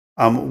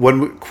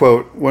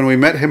 when we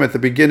met him at the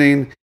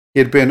beginning, he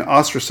had been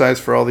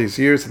ostracized for all these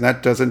years, and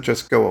that doesn't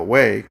just go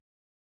away.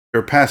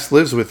 Your past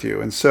lives with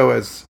you. And so,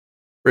 as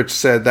Rich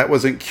said, that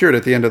wasn't cured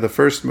at the end of the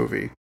first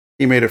movie.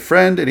 He made a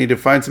friend, and he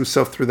defines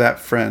himself through that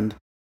friend.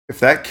 If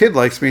that kid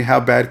likes me, how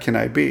bad can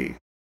I be?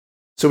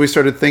 So we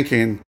started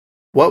thinking,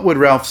 what would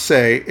Ralph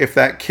say if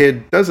that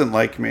kid doesn't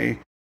like me?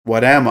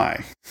 What am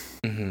I?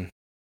 Mm-hmm.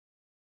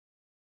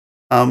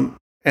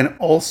 And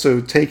also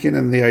taking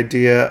in the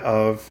idea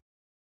of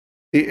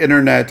the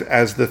internet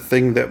as the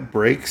thing that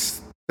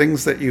breaks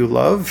things that you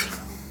love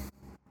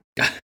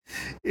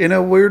in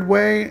a weird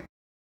way.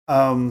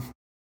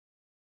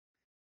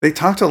 They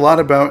talked a lot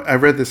about, I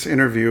read this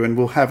interview, and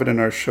we'll have it in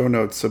our show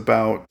notes,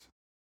 about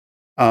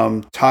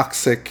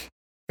toxic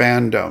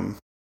fandom.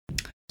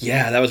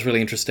 Yeah, that was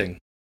really interesting.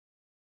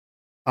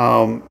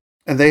 And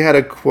they had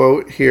a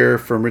quote here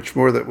from Rich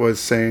Moore that was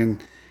saying,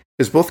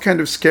 "It's both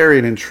kind of scary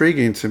and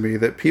intriguing to me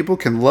that people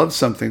can love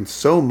something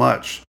so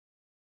much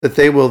that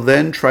they will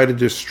then try to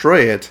destroy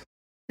it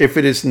if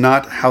it is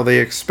not how they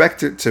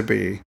expect it to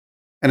be.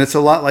 And it's a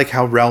lot like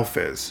how Ralph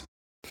is.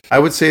 I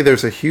would say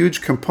there's a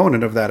huge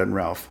component of that in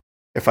Ralph.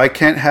 If I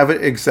can't have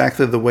it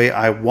exactly the way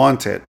I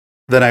want it,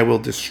 then I will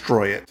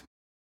destroy it."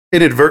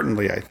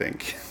 Inadvertently, I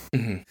think.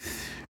 Mm-hmm.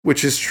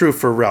 Which is true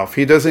for Ralph.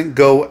 He doesn't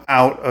go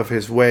out of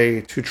his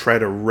way to try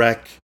to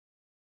wreck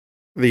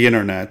the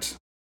internet.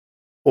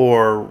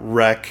 or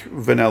wreck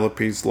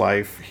Vanellope's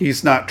life.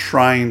 He's not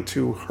trying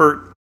to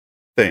hurt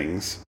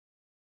things.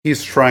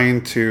 He's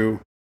trying to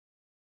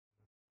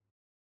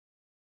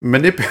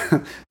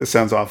manipulate. This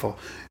sounds awful.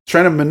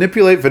 Trying to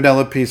manipulate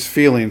Vanellope's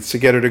feelings to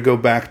get her to go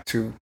back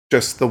to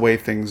just the way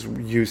things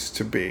used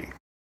to be.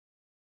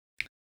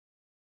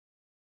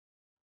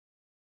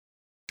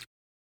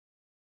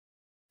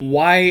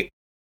 Why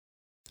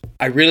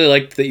I really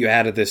liked that you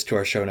added this to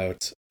our show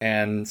notes,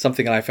 and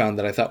something that I found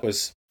that I thought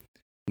was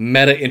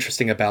meta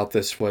interesting about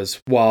this was,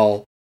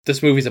 while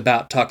this movie's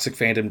about toxic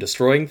fandom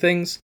destroying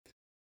things,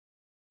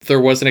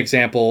 there was an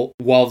example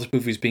while this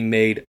movie's being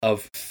made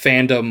of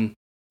fandom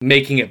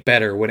making it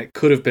better when it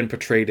could have been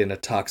portrayed in a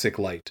toxic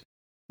light.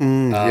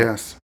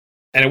 Yes.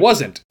 And it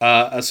wasn't.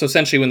 So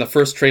essentially, when the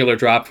first trailer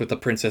dropped with the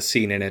princess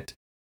scene in it,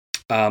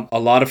 a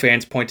lot of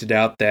fans pointed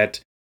out that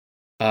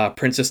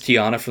Princess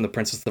Tiana from The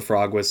Princess of the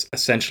Frog was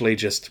essentially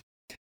just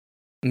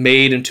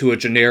made into a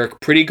generic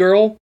pretty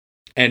girl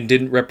and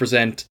didn't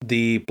represent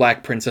the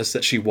black princess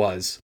that she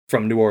was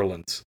from New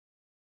Orleans.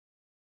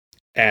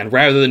 And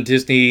rather than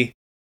Disney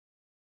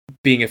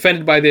being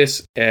offended by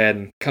this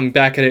and coming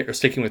back at it or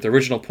sticking with the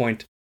original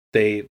point,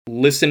 they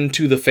listened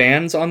to the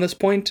fans on this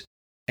point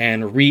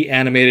and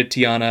reanimated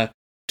Tiana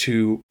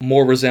to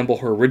more resemble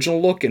her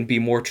original look and be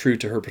more true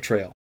to her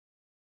portrayal.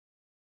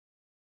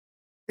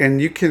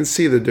 And you can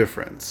see the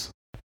difference.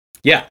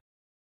 Yeah.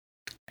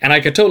 And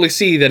I could totally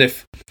see that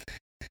if...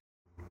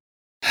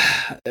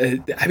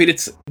 I mean,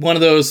 it's one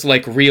of those,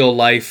 like, real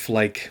life,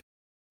 like,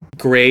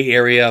 gray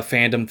area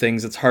fandom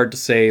things. It's hard to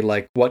say,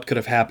 like, what could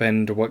have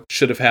happened or what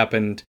should have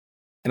happened.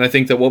 And I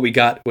think that what we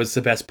got was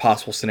the best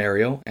possible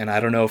scenario. And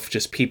I don't know if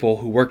just people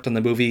who worked on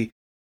the movie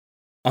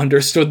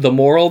understood the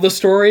moral of the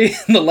story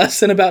and the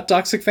lesson about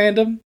toxic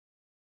fandom.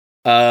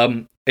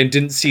 And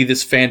didn't see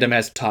this fandom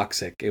as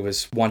toxic. It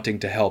was wanting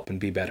to help and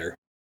be better.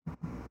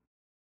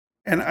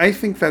 And I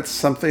think that's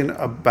something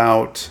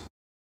about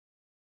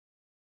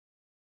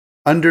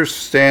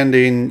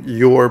understanding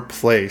your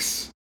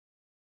place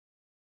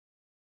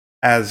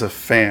as a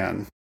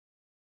fan.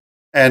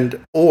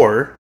 And,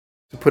 or,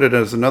 to put it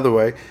as another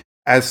way,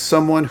 as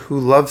someone who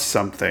loves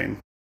something,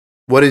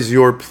 what is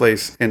your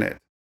place in it?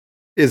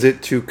 Is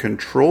it to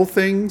control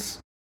things?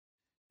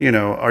 You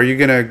know, are you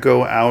going to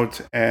go out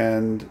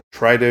and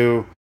try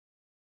to,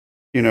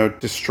 you know,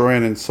 destroy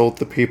and insult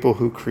the people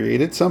who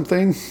created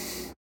something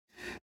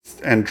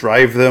and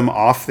drive them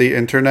off the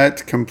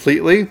internet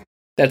completely?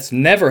 That's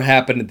never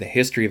happened in the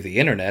history of the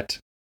internet.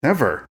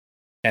 Never.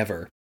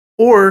 Ever.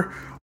 Or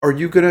are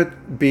you going to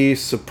be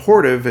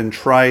supportive and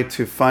try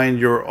to find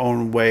your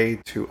own way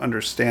to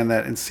understand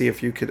that and see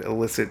if you could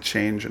elicit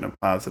change in a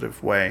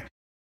positive way?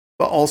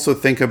 But also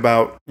think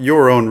about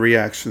your own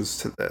reactions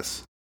to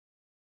this.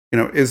 You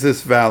know, is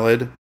this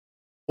valid,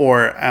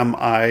 or am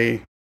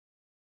I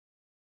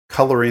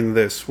coloring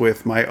this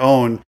with my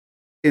own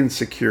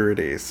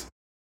insecurities?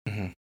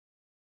 Mm-hmm.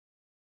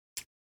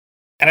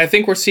 And I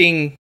think we're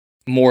seeing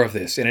more of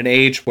this in an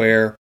age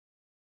where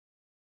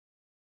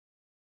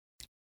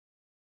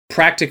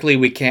practically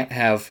we can't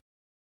have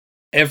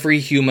every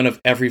human of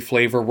every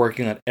flavor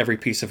working on every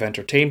piece of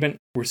entertainment.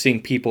 We're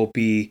seeing people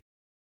be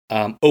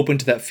open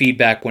to that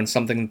feedback when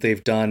something that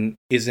they've done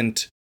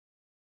isn't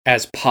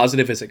as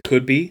positive as it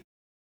could be.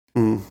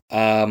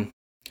 A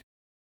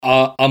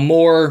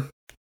more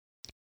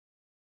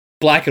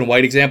black and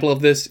white example of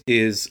this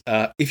is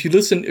if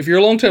you're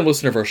a long-time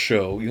listener of our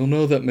show, you'll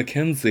know that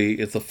Mackenzie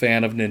is a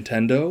fan of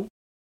Nintendo.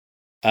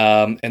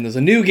 And there's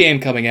a new game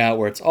coming out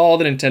where it's all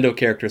the Nintendo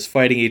characters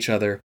fighting each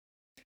other.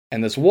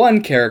 And there's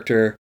one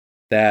character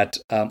that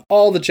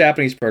all the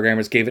Japanese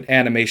programmers gave an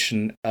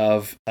animation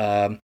of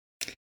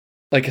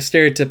like a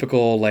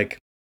stereotypical like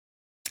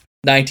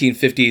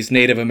 1950s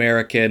Native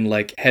American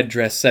like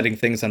headdress setting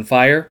things on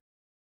fire.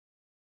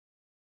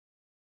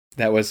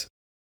 That was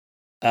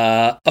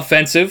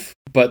offensive,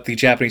 but the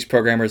Japanese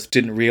programmers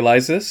didn't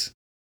realize this.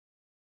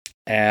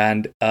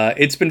 And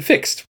it's been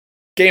fixed.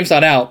 Game's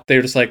not out.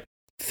 They're just like,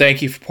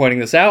 thank you for pointing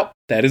this out.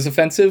 That is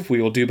offensive.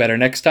 We will do better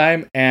next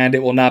time, and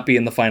it will not be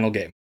in the final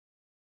game.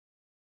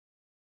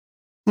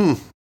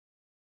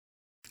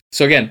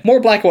 So again, more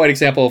black and white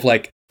example of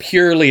like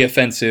purely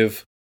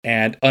offensive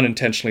and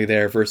unintentionally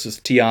there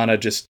versus Tiana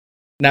just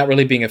not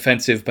really being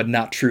offensive, but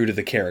not true to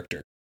the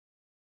character.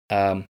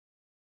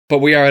 But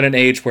we are at an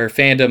age where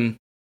fandom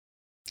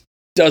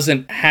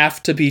doesn't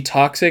have to be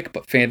toxic,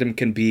 but fandom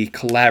can be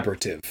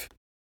collaborative.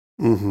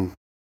 Mm-hmm.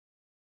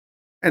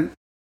 And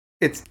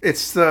it's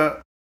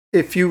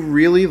if you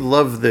really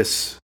love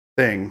this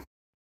thing,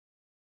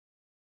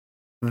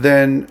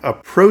 then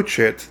approach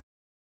it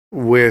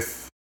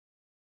with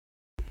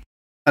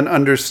an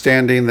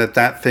understanding that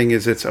that thing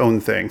is its own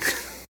thing.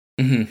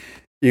 Mm-hmm.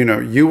 You know,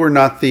 you were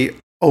not the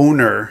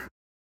owner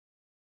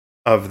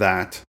of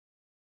that.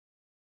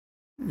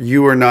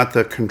 You are not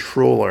the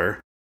controller.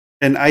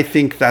 And I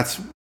think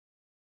that's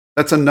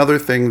another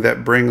thing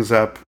that brings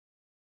up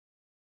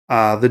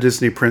the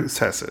Disney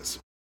princesses,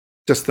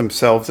 just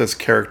themselves as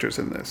characters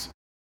in this.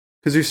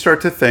 Because you start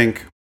to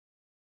think,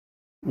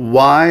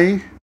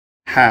 why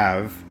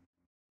have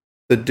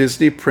the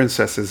Disney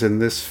princesses in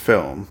this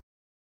film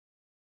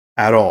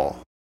at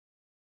all.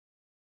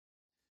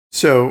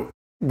 So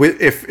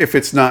if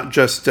it's not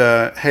just,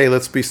 hey,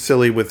 let's be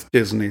silly with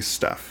Disney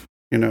stuff,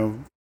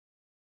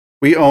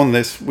 we own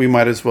this, we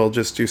might as well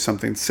just do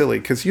something silly,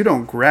 because you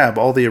don't grab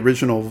all the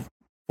original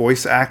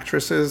voice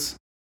actresses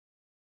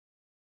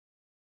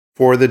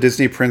for the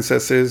Disney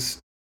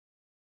princesses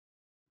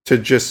to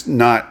just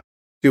not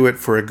do it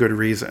for a good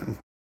reason.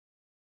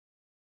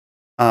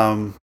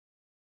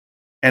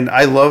 And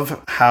I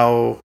love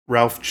how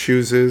Ralph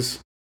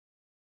chooses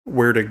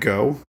where to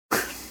go,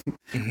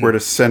 where to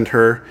send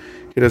her.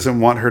 He doesn't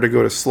want her to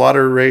go to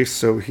Slaughter Race,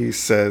 so he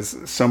says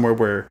somewhere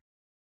where,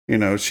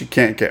 she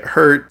can't get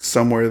hurt,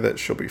 somewhere that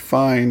she'll be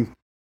fine.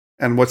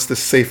 And what's the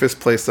safest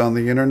place on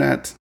the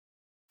internet?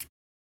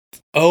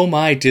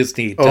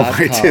 OhMyDisney.com.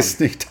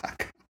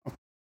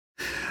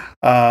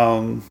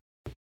 OhMyDisney.com.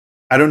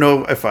 I don't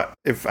know if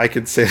I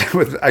could say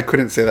that I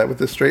couldn't say that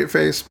with a straight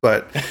face,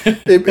 but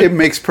it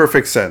makes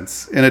perfect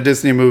sense. In a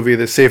Disney movie,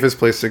 the safest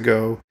place to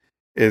go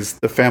is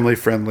the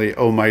family-friendly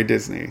Oh My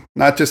Disney.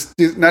 Not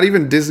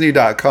even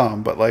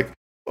Disney.com, but like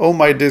Oh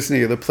My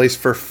Disney, the place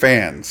for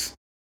fans.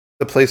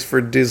 The place for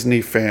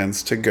Disney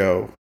fans to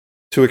go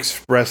to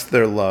express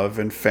their love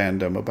and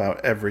fandom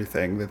about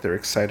everything that they're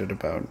excited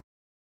about.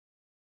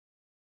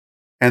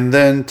 And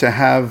then to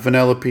have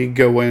Vanellope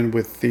go in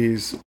with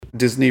these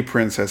Disney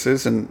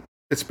princesses, and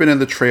it's been in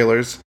the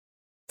trailers.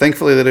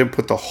 Thankfully, they didn't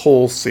put the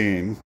whole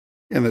scene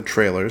in the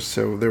trailers,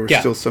 so there were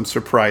still some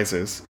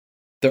surprises.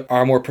 There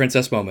are more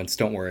princess moments,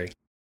 don't worry.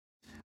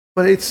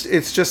 But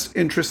it's just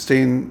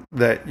interesting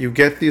that you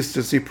get these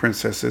Disney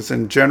princesses,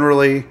 and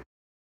generally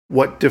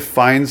what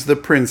defines the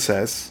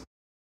princess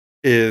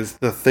is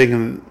the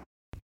thing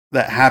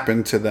that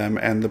happened to them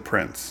and the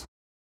prince.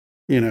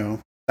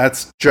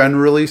 That's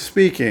generally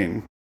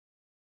speaking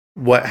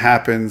what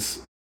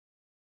happens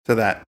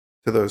to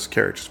those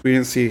characters. We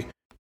didn't see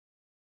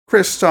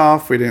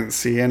Kristoff, we didn't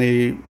see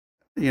any,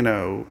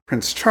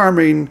 Prince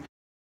Charming.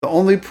 The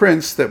only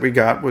prince that we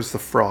got was the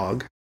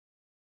frog.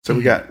 So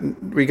we got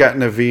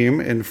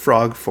Naveen in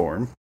frog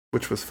form,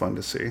 which was fun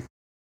to see.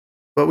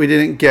 But we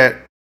didn't get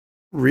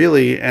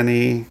really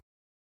any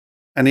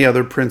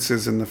other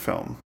princes in the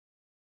film.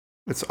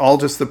 It's all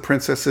just the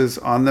princesses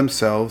on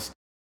themselves,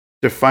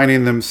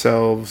 defining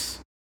themselves,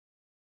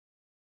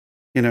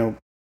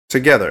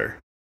 together,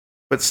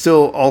 but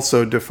still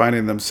also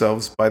defining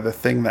themselves by the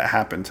thing that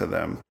happened to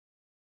them.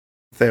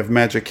 If they have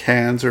magic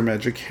hands or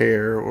magic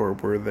hair, or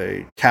were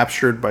they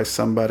captured by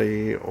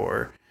somebody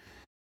or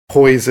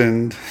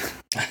poisoned.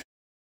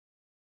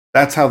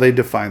 That's how they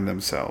define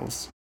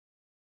themselves.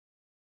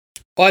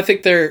 Well, I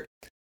think the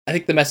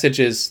message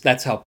is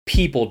that's how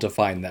people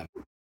define them.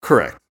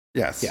 Correct.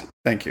 Yes. Yeah.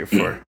 Thank you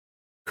for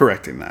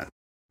correcting that.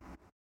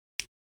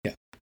 Yeah.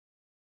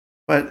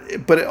 But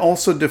it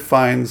also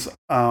defines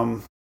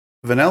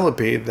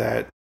Vanellope,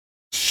 that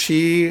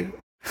she's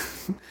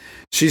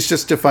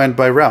just defined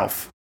by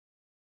Ralph.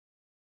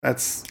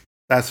 That's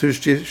who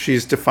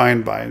she's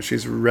defined by, and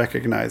she's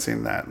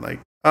recognizing that, like,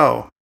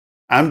 oh,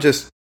 I'm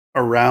just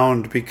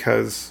around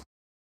because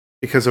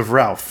of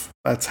Ralph.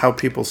 That's how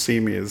people see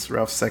me, as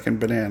Ralph's second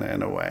banana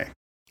in a way.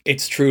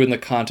 It's true in the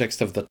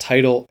context of the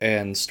title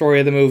and story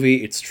of the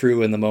movie. It's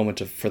true in the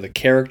moment for the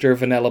character of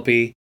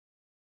Vanellope.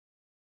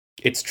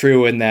 It's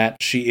true in that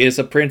she is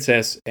a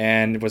princess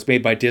and was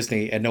made by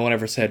Disney, and no one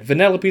ever said,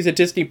 Vanellope's a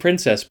Disney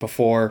princess,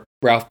 before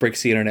Ralph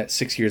breaks the internet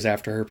 6 years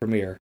after her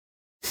premiere.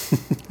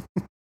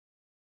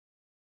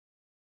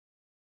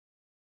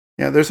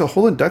 Yeah, there's a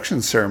whole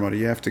induction ceremony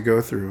you have to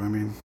go through. I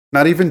mean,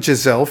 not even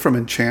Giselle from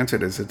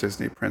Enchanted is a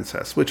Disney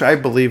princess, which I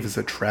believe is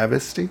a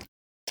travesty.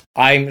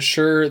 I'm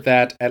sure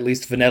that at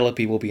least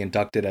Vanellope will be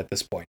inducted at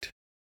this point.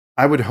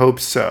 I would hope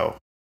so.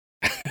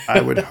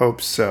 I would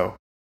hope so.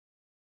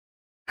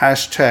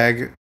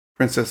 Hashtag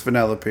Princess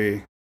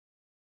Vanellope.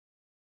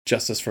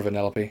 Justice for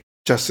Vanellope.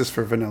 Justice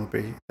for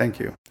Vanellope. Thank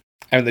you.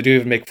 And they do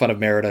even make fun of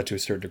Merida to a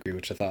certain degree,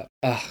 which I thought,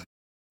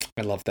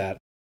 I love that.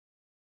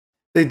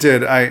 They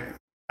did. I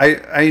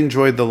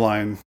enjoyed the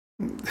line.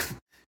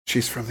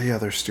 She's from the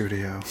other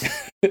studio.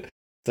 It's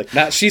like,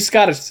 not she's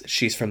Scottish.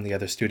 She's from the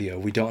other studio.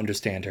 We don't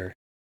understand her.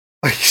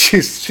 Like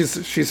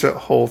she's a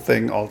whole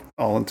thing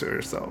all into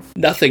herself.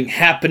 Nothing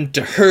happened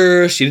to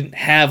her. She didn't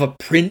have a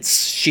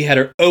prince. She had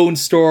her own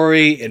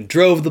story and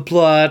drove the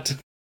plot.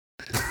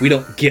 We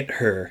don't get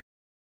her.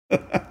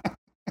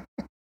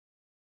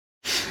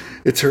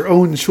 It's her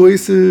own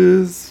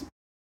choices.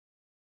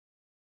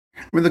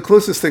 I mean, the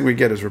closest thing we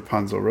get is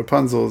Rapunzel.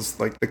 Rapunzel is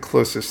like the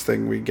closest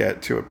thing we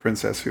get to a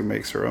princess who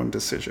makes her own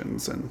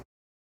decisions. And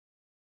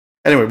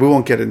anyway, we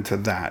won't get into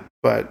that.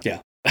 But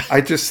yeah,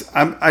 I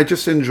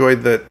just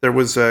enjoyed that there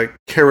was a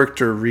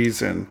character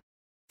reason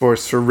for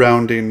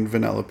surrounding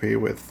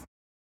Vanellope with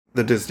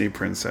the Disney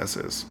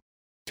princesses,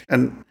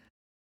 and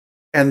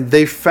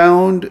they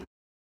found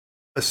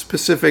a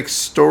specific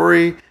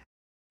story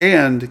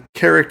and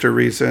character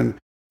reason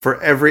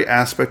for every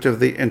aspect of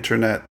the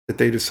internet that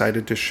they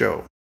decided to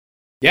show.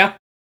 Yeah.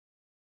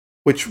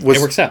 It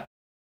works out.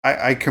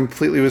 I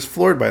completely was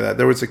floored by that.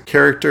 There was a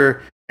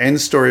character and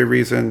story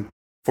reason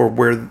for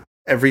where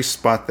every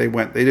spot they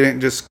went. They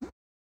didn't just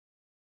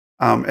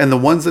and the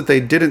ones that they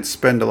didn't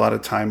spend a lot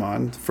of time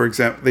on, for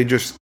example, they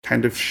just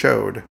kind of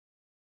showed.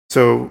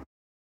 So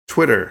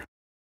Twitter,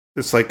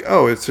 it's like,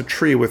 oh, it's a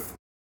tree with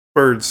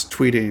birds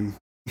tweeting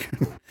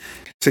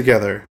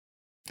together.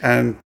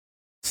 And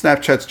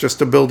Snapchat's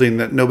just a building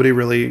that nobody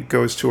really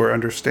goes to or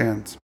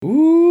understands.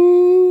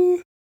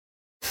 Ooh.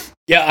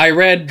 Yeah, I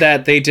read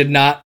that they did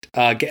not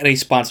get any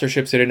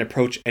sponsorships. They didn't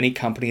approach any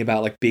company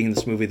about like being in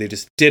this movie. They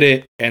just did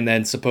it, and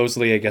then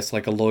supposedly, I guess,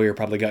 like a lawyer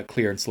probably got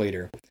clearance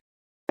later.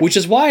 Which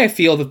is why I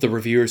feel that the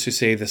reviewers who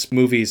say this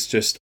movie is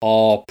just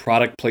all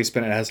product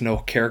placement and has no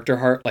character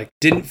heart, like,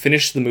 didn't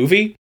finish the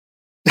movie.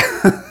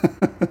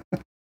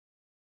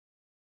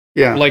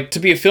 Yeah. Like,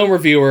 to be a film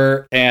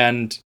reviewer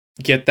and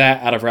get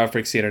that out of Ralph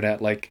Breaks the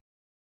Internet, like,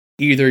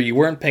 either you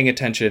weren't paying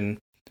attention,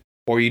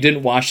 or you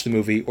didn't watch the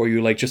movie, or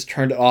you, like, just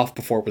turned it off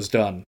before it was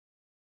done.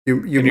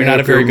 You're not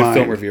a very good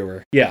film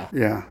reviewer. Yeah.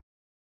 Yeah.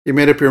 You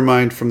made up your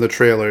mind from the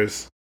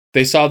trailers.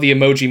 They saw the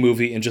Emoji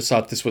Movie and just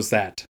thought this was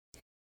that.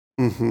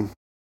 Mm-hmm.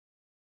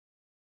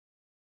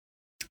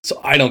 So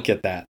I don't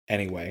get that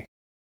anyway.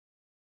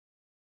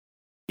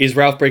 Is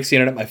Ralph Breaks the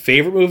Internet my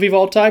favorite movie of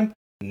all time?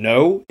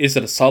 No. Is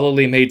it a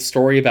solidly made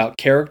story about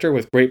character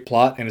with great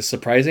plot and is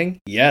surprising?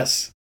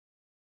 Yes.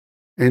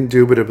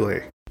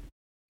 Indubitably.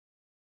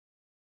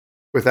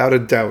 Without a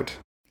doubt.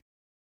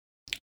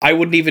 I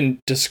wouldn't even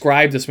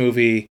describe this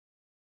movie.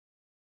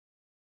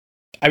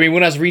 I mean,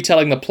 when I was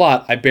retelling the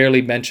plot, I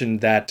barely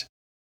mentioned that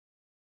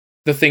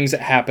the things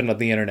that happen on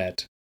the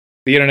internet.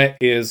 The internet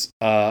is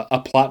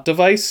a plot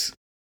device,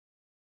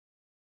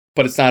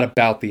 but it's not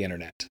about the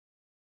internet.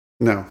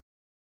 No.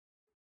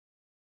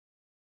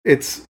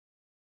 It's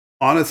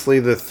honestly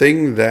the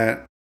thing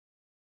that...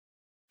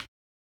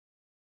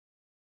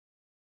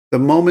 the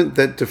moment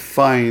that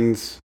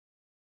defines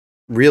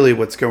really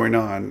what's going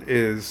on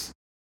is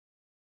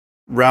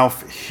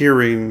Ralph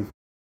hearing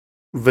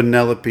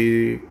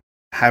Vanellope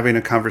having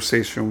a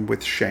conversation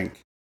with Shank.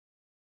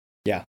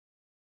 Yeah.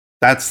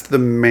 That's the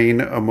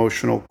main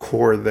emotional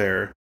core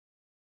there.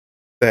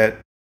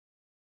 That,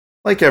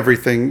 like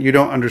everything, you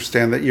don't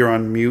understand that you're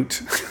on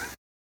mute,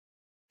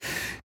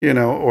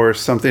 or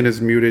something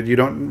is muted. You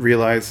don't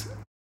realize.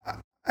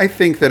 I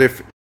think that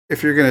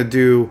if you're going to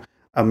do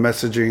a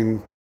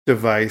messaging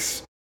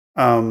device,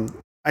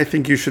 I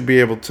think you should be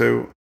able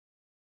to.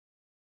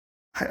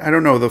 I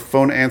don't know. The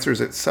phone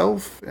answers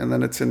itself, and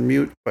then it's in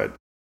mute. But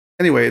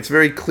anyway, it's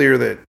very clear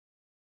that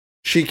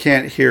she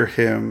can't hear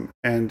him,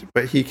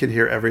 but he can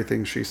hear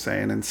everything she's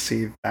saying and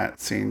see that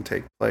scene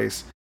take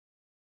place.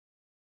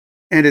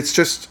 And it's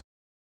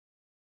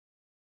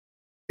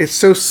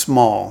so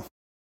small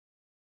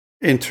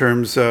in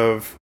terms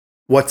of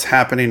what's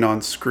happening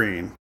on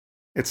screen.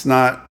 It's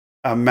not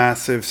a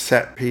massive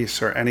set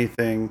piece or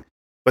anything,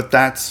 but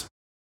that's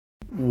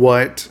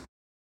what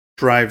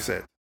drives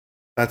it.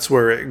 That's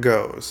where it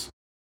goes.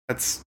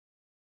 That's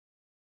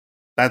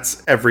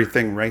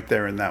everything right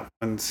there in that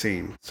one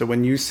scene. So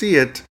when you see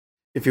it,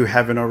 if you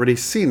haven't already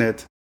seen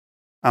it,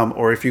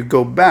 or if you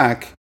go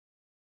back,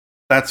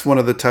 that's one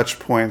of the touch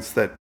points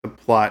that the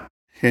plot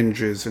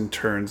hinges and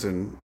turns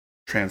and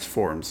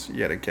transforms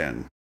yet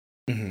again.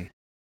 Mm-hmm.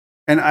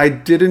 And I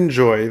did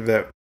enjoy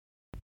that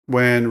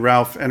when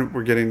Ralph, and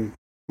we're getting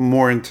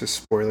more into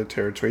spoiler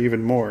territory,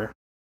 even more,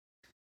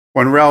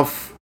 when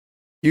Ralph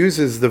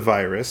uses the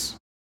virus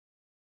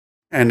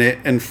and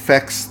it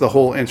infects the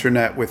whole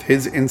internet with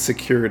his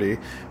insecurity,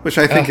 which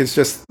I think is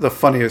just the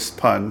funniest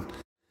pun.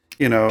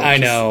 I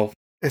know.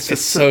 It's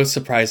just so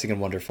surprising and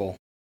wonderful.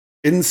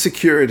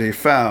 Insecurity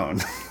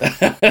found.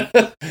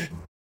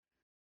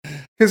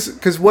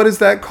 Because what is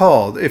that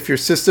called? If your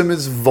system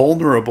is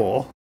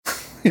vulnerable,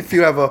 if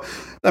you have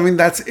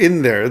that's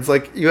in there. It's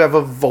like you have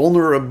a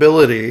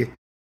vulnerability.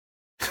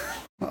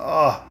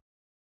 Oh,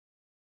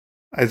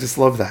 I just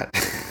love that.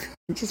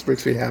 It just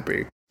makes me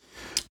happy.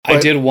 I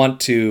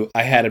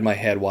had in my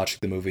head watching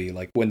the movie,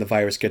 like when the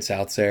virus gets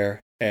out there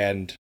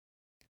and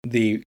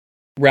the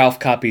Ralph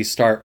copies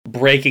start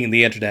breaking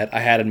the internet,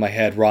 I had in my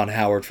head Ron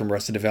Howard from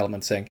Arrested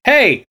Development saying,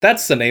 "Hey,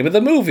 that's the name of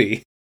the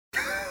movie."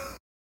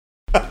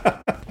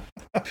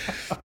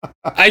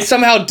 I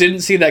somehow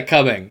didn't see that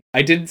coming.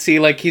 I didn't see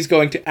like he's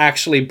going to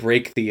actually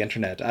break the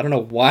internet. I don't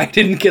know why I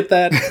didn't get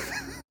that.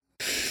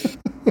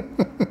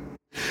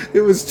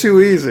 It was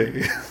too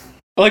easy.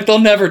 Like they'll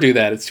never do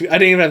that. I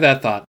didn't even have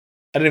that thought.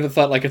 I didn't even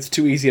thought like it's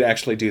too easy to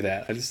actually do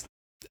that.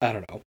 I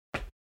don't know.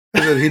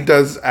 And then he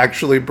does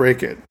actually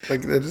break it.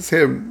 Like that is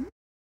him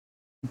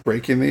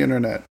breaking the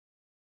internet.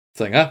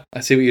 It's like,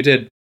 I see what you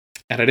did,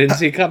 and I didn't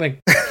see it coming.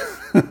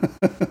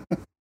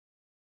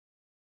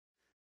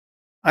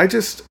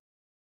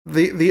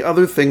 The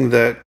other thing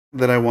that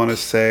I want to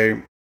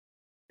say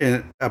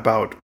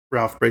about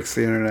Ralph Breaks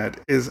the Internet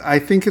is I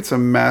think it's a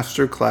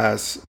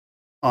masterclass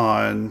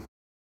on,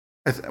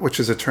 which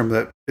is a term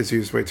that is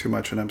used way too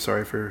much, and I'm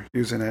sorry for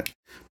using it,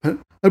 but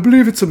I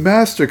believe it's a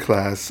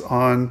masterclass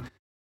on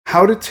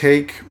how to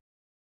take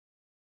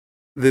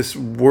this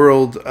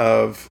world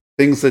of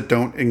things that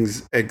don't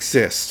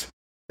exist,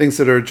 things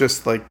that are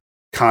just like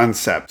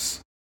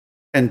concepts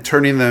and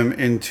turning them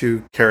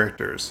into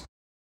characters,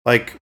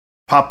 like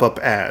pop-up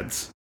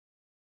ads,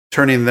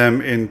 turning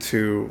them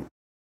into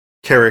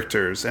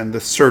characters, and the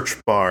search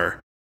bar,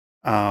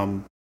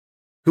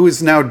 who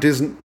is now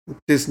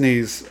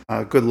Disney's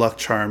good luck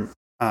charm.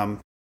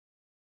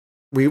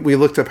 We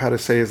looked up how to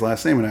say his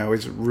last name, and I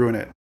always ruin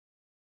it.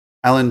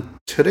 Alan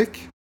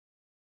Tudyk?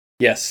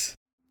 Yes.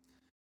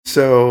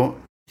 So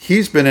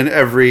he's been in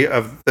every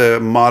of the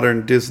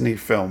modern Disney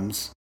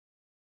films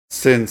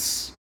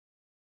since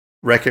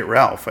Wreck-It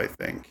Ralph, I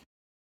think.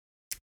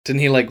 Didn't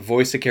he like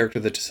voice a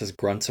character that just has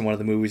grunts in one of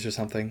the movies or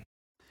something?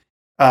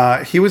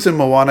 He was in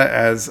Moana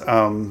as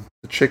the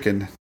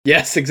chicken.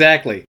 Yes,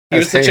 exactly. He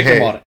was the chicken in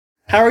Moana.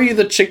 How are you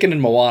the chicken in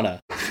Moana?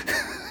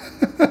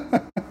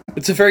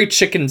 It's a very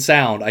chicken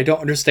sound. I don't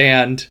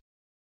understand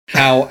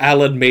how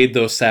Alan made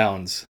those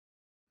sounds.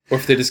 Or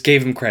if they just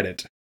gave him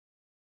credit.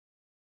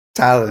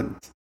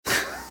 Talent.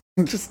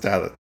 Just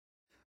talent.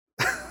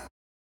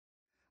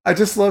 I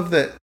just love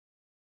that.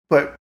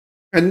 But,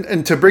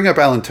 and to bring up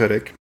Alan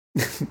Tudyk,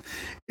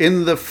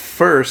 in the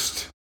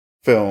first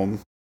film,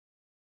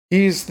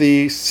 he's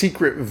the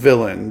secret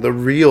villain, the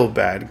real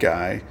bad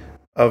guy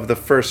of the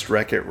first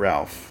Wreck-It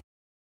Ralph.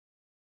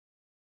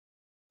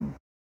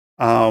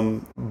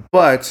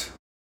 But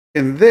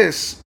in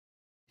this,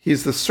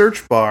 he's the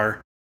search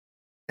bar,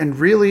 and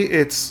really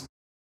it's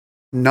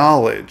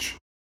knowledge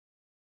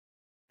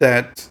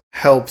that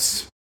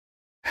helps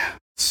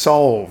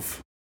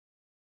solve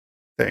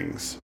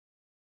things.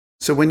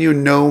 So when you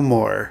know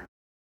more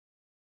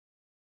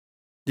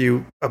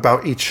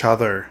about each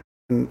other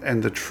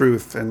and the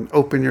truth, and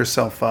open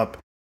yourself up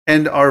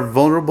and are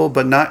vulnerable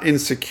but not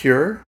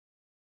insecure,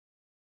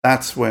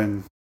 that's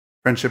when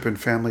friendship and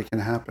family can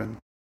happen.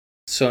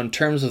 So in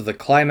terms of the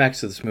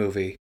climax of this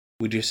movie,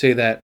 would you say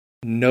that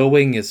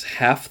knowing is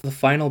half the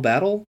final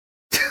battle?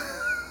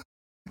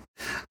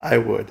 I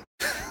would.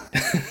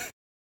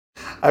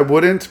 I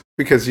wouldn't,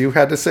 because you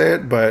had to say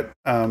it, but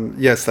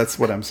yes, that's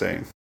what I'm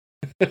saying.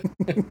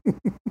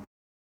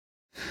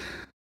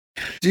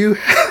 Do you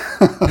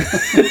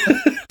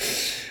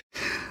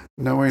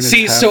knowing?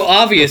 See, so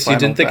obvious you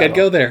didn't think battle. I'd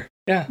go there.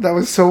 Yeah. That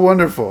was so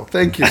wonderful.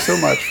 Thank you so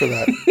much for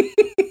that.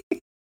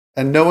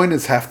 And knowing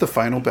is half the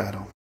final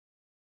battle.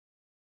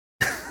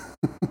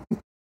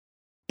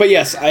 But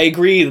yes, I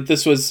agree that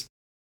this was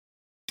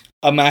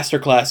a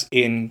masterclass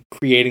in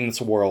creating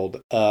this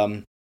world.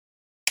 One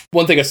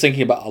thing I was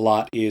thinking about a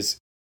lot is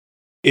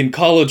in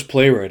college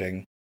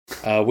playwriting,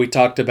 we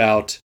talked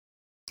about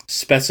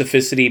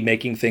specificity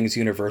making things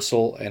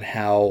universal, and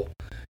how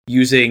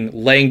using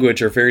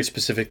language or very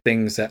specific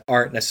things that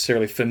aren't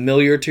necessarily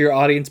familiar to your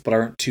audience but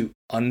aren't too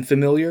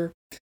unfamiliar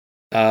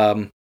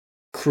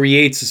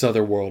creates this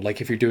other world.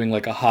 Like if you're doing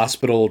like a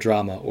hospital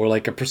drama or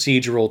like a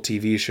procedural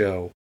TV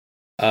show,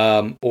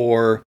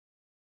 or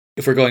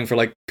if we're going for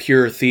like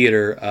pure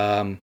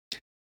theater,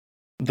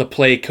 the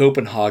play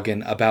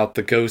Copenhagen about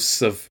the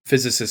ghosts of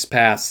physicists'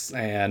 past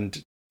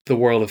and the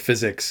world of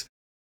physics.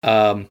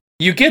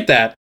 You get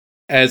that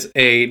as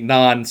a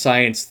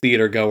non-science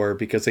theater goer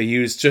because they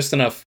use just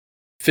enough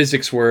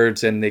physics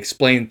words and they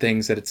explain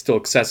things that it's still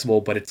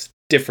accessible, but it's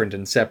different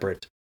and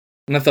separate.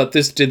 And I thought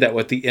this did that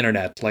with the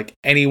internet. Like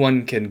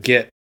anyone can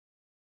get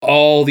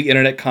all the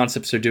internet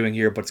concepts they're doing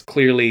here, but it's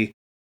clearly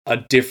a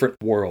different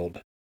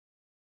world.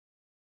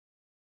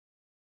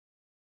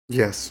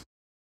 Yes.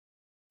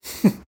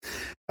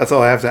 That's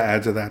all I have to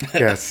add to that.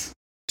 Yes.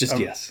 Just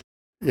yes.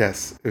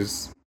 Yes.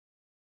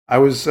 I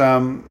was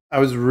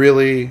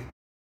really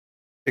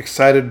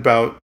excited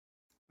about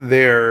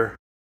their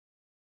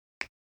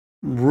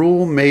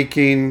rule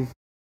making.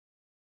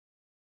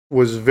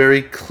 Was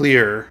very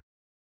clear,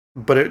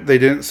 but they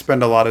didn't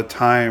spend a lot of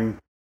time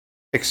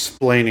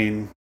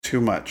explaining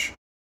too much.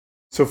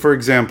 So for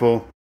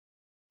example,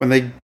 when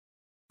they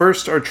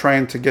first are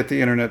trying to get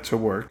the internet to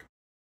work,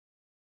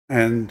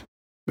 and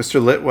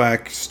Mr.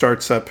 Litwack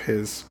starts up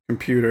his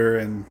computer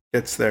and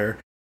gets there,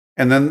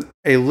 and then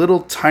a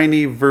little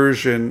tiny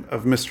version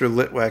of Mr.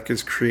 Litwack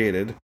is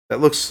created that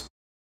looks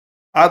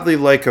oddly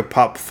like a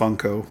Pop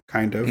Funko,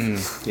 kind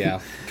of. Yeah.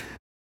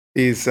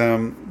 He's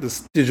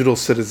this digital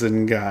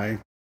citizen guy.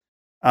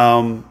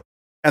 And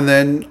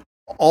then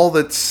all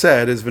that's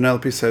said is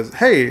Vanellope says,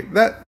 "Hey,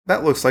 that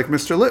looks like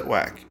Mr.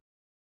 Litwack."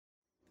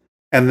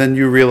 And then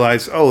you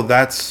realize, oh,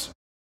 that's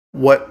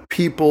what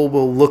people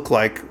will look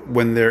like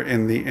when they're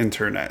in the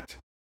internet.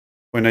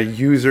 When a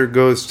user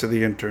goes to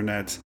the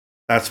internet,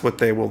 that's what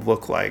they will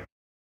look like.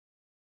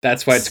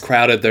 That's why it's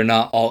crowded. They're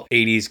not all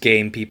 80s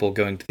game people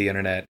going to the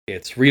internet.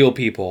 It's real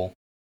people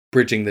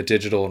bridging the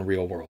digital and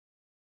real world.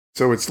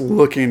 So it's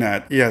looking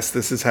at, yes,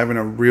 this is having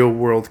a real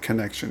world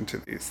connection to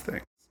these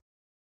things.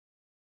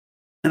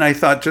 And I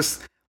thought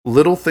just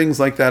little things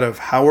like that of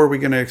how are we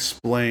going to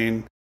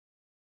explain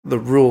the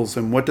rules,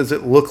 and what does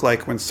it look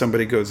like when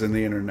somebody goes in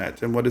the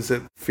internet, and what does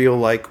it feel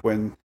like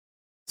when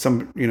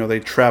they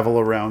travel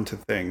around to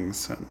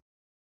things. And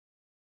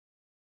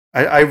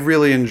I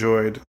really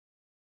enjoyed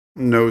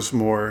Knows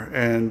More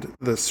and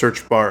the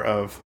search bar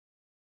of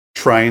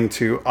trying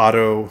to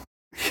auto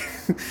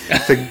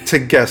to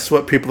guess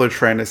what people are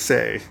trying to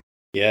say.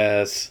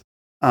 Yes.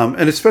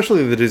 And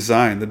especially the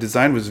design. The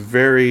design was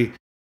very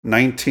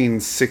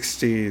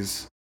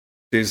 1960s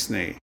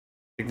Disney,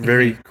 like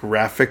very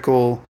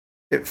graphical.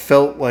 It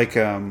felt like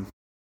I'm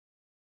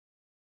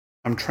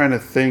trying to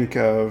think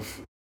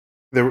of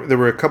there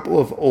were a couple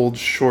of old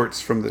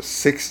shorts from the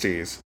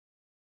 60s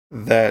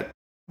that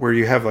where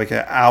you have like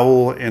an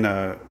owl in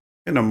a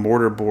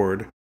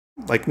mortarboard,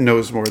 like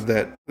Nosemore,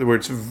 that where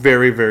it's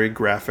very, very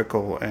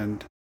graphical,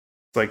 and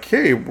it's like,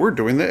 hey, we're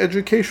doing the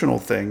educational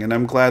thing. And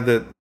I'm glad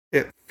that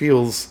it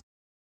feels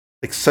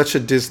like such a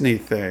Disney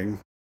thing,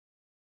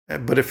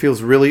 but it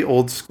feels really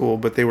old school,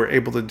 but they were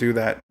able to do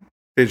that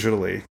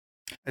digitally.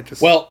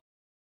 Well,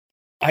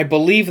 I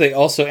believe they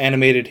also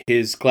animated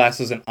his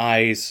glasses and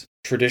eyes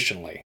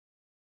traditionally.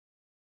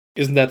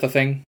 Isn't that the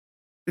thing?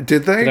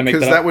 Did they?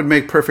 Because that would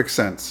make perfect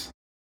sense.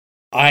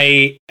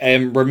 I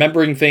am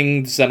remembering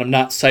things that I'm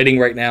not citing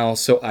right now,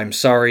 so I'm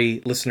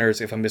sorry, listeners,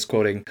 if I'm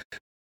misquoting.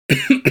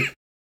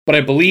 But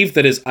I believe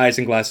that his eyes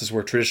and glasses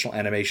were traditional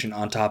animation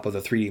on top of the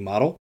 3D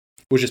model,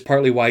 which is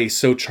partly why he's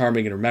so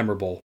charming and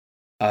memorable.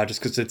 Just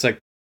because it's like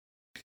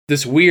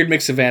this weird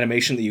mix of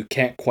animation that you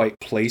can't quite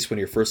place when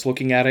you're first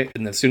looking at it,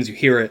 and then as soon as you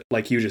hear it,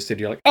 like you just did,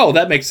 you're like, oh,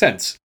 that makes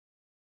sense.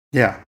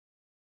 Yeah.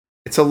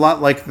 It's a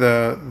lot like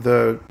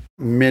the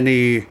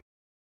mini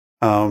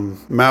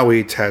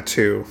Maui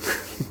tattoo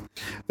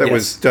that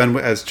was done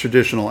as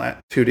traditional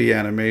 2D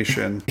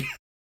animation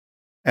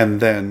and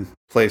then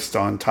placed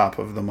on top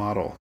of the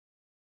model.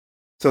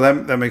 So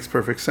that makes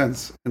perfect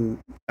sense. And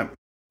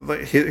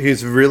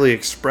he's really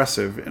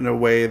expressive in a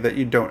way that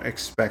you don't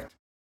expect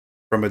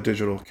from a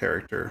digital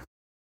character.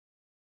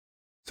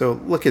 So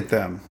look at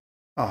them.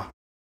 Oh,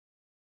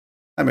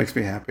 that makes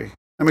me happy.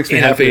 That makes me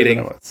innovating.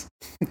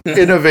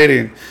 Happy.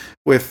 Innovating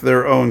with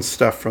their own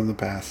stuff from the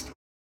past.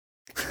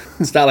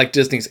 It's not like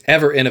Disney's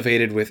ever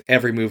innovated with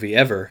every movie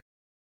ever.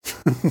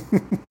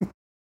 Is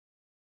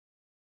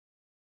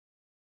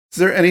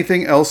there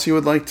anything else you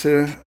would like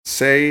to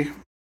say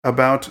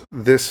about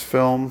this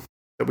film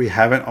that we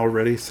haven't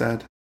already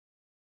said?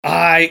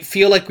 I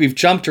feel like we've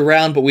jumped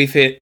around, but we've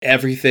hit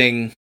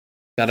everything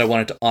that I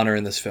wanted to honor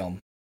in this film.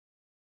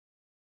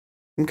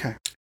 Okay.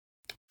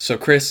 So,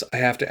 Chris, I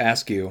have to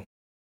ask you,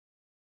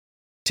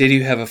 did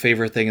you have a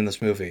favorite thing in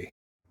this movie?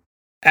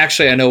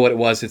 Actually, I know what it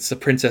was. It's the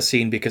princess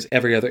scene, because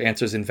every other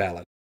answer is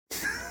invalid.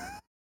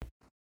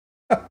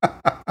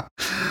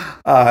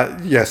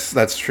 Yes,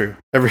 that's true.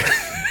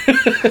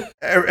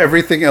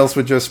 Everything else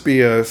would just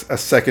be a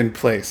second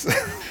place.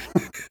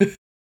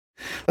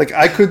 Like,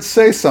 I could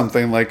say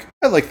something like,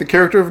 I like the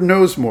character of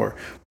Nosemore,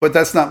 but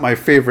that's not my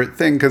favorite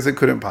thing because it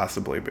couldn't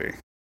possibly be.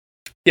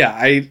 Yeah,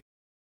 I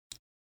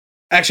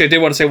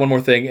did want to say one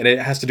more thing, and it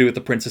has to do with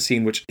the princess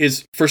scene, which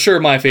is for sure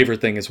my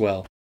favorite thing as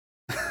well.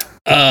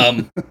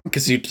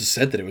 Because you just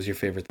said that it was your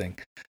favorite thing.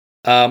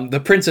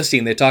 The princess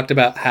scene, they talked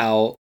about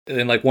how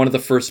in like one of the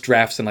first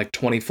drafts in like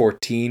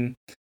 2014,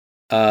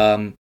 one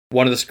of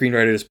the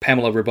screenwriters,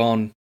 Pamela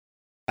Ribon,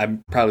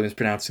 I'm probably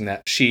mispronouncing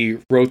that, she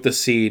wrote the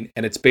scene,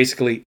 and it's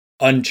basically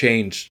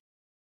unchanged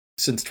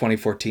since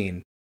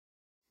 2014.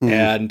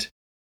 And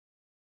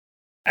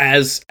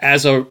as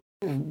a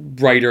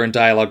writer and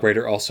dialogue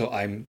writer also,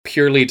 I'm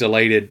purely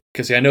delighted,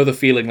 because I know the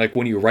feeling like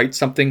when you write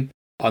something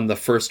on the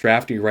first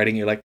draft and you're writing,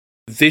 you're like,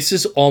 this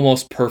is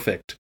almost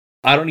perfect.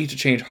 I don't need to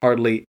change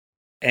hardly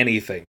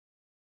anything.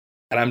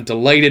 And I'm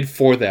delighted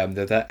for them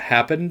that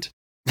happened,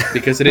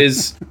 because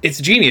it's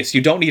genius.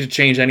 You don't need to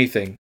change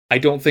anything. I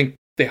don't think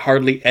they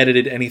hardly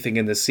edited anything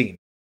in this scene.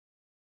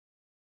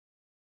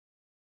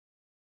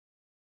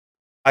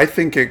 I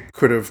think it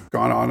could have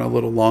gone on a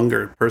little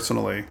longer,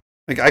 personally.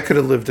 Like, I could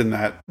have lived in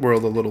that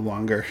world a little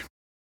longer.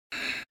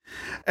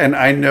 And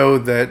I know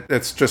that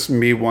it's just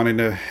me wanting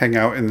to hang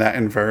out in that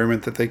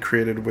environment that they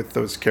created with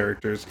those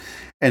characters.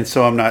 And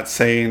so I'm not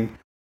saying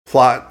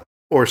plot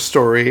or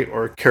story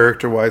or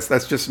character-wise.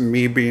 That's just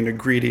me being a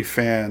greedy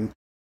fan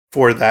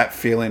for that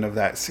feeling of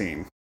that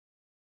scene.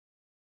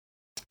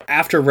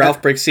 After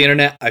Ralph Breaks the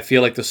Internet, I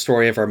feel like the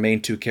story of our main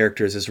two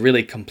characters is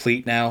really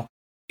complete now.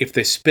 If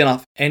they spin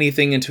off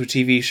anything into a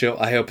TV show,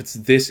 I hope it's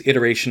this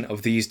iteration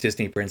of these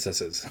Disney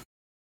princesses.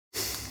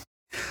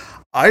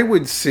 I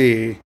would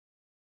see,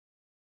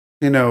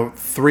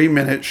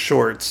 3-minute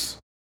shorts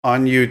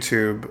on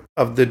YouTube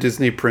of the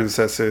Disney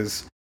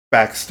princesses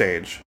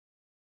backstage.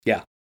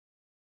 Yeah.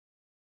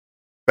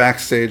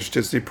 Backstage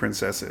Disney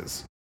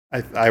princesses.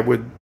 I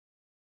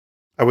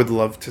would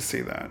love to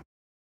see that.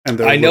 And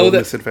their little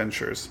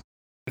misadventures.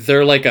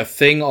 They're like a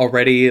thing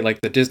already, like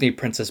the Disney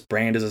princess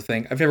brand is a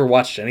thing. I've never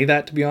watched any of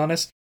that, to be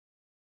honest.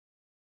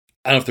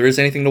 I don't know if there is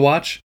anything to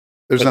watch.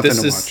 There's nothing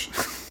to watch.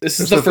 This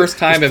is the first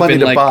time I've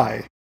been like,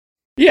 buy.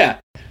 Yeah.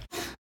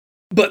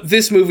 But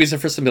this movie is the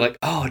first time to be like,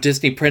 oh,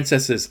 Disney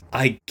princesses,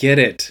 I get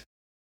it.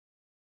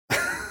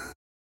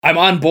 I'm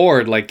on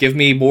board. Like, give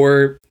me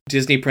more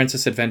Disney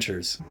princess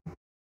adventures.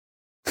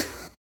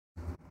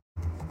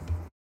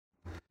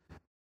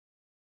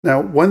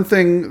 Now, one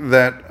thing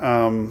that,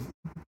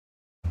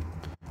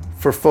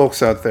 for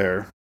folks out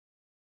there,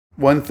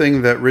 one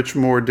thing that Rich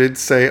Moore did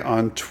say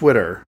on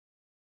Twitter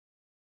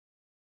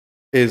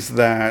is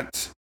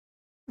that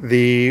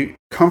the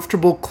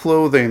comfortable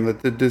clothing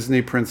that the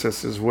Disney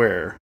princesses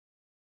wear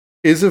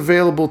is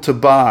available to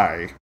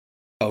buy.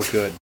 Oh,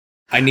 good.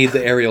 I need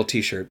the Ariel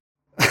t-shirt.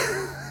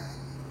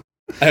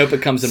 I hope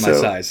it comes in my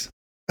size.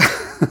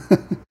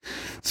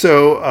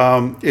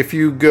 So if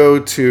you go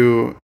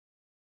to,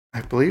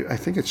 I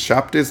think it's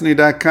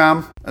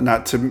shopdisney.com,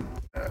 not to be a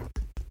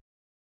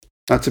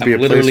placeholder.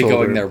 I'm literally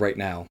going there right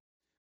now.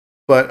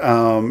 But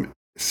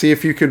see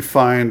if you can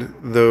find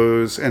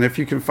those, and if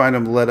you can find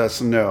them, let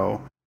us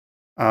know.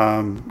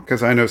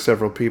 Because I know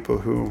several people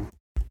who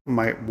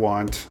might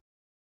want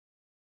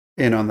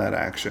in on that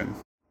action.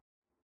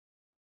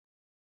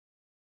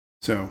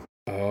 So.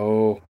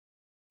 Oh.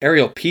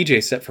 Ariel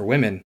PJ set for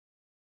women.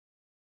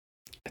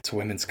 It's a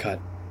women's cut.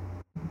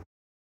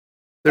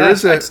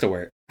 I'd still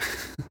wear it.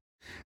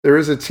 There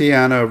is a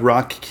Tiana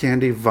Rock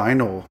Candy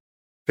vinyl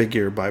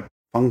figure by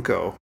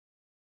Funko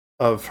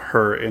of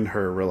her in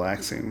her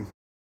relaxing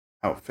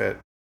outfit.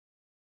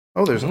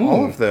 Oh, there's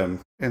all of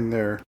them in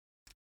there.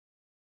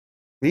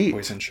 Neat.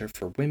 Boys and shirt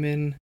for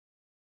women.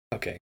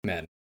 Okay,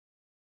 men.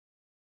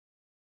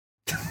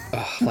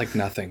 Like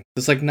nothing.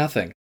 It's like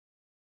nothing.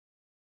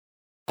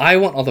 I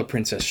want all the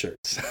princess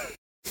shirts.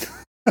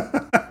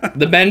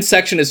 The men's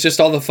section is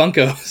just all the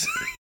Funkos.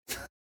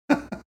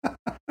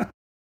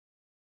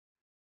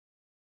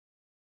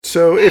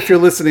 So if you're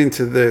listening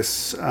to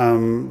this,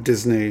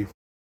 Disney,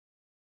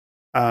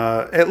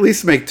 at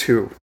least make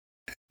two.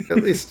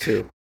 At least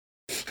two.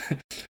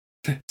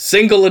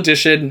 Single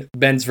edition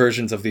men's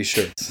versions of these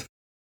shirts.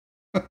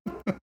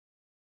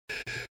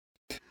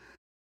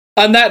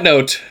 On that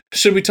note,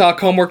 should we talk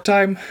homework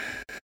time?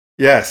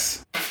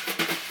 Yes.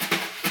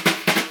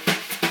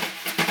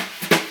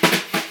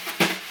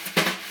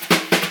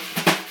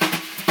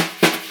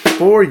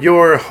 For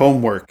your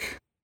homework,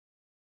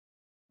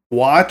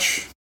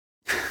 watch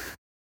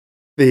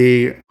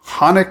the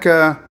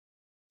Hanukkah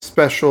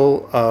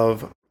special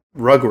of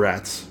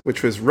Rugrats,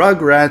 which was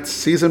Rugrats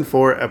Season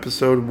 4,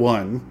 Episode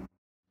 1.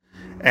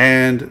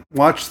 And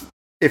watch,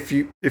 if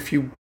you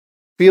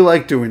feel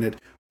like doing it,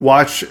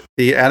 watch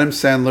the Adam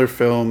Sandler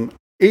film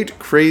 8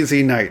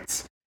 Crazy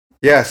Nights.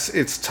 Yes,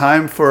 it's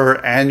time for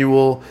our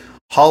annual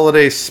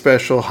holiday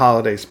special,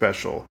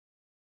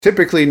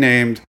 typically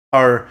named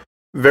our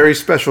very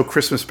special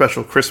Christmas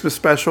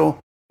special.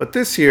 But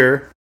this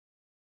year,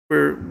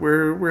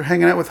 we're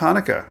hanging out with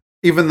Hanukkah,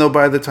 even though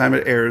by the time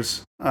it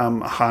airs,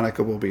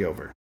 Hanukkah will be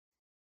over.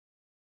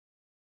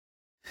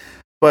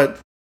 But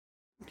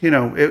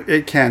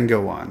it can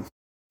go on.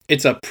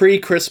 It's a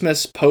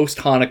pre-Christmas,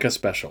 post-Hanukkah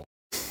special.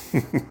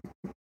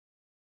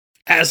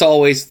 As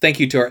always, thank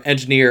you to our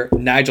engineer,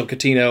 Nigel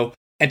Catino,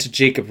 and to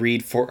Jacob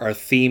Reed for our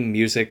theme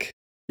music.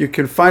 You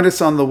can find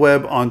us on the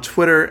web on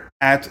Twitter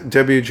at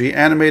WG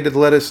Animated.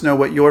 Let us know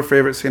what your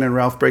favorite scene in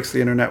Ralph Breaks the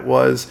Internet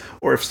was,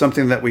 or if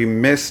something that we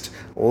missed,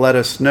 let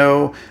us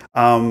know.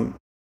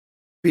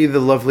 Be the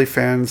lovely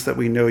fans that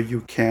we know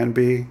you can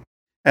be.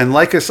 And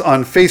like us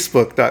on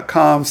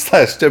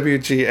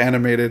Facebook.com/WG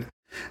Animated.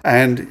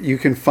 And you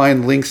can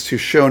find links to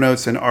show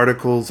notes and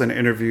articles and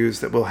interviews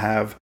that we'll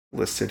have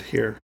listed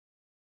here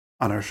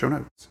on our show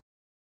notes.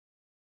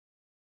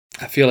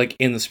 I feel like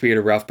in the spirit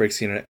of Ralph Breaks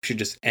the Internet, we should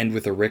just end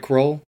with a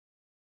Rickroll.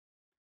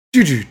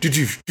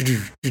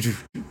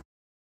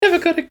 Never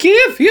gonna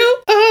give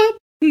you up.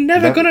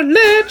 Never gonna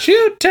let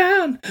you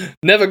down.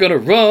 Never gonna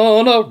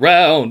run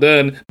around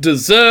and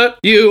desert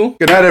you.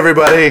 Good night,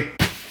 everybody.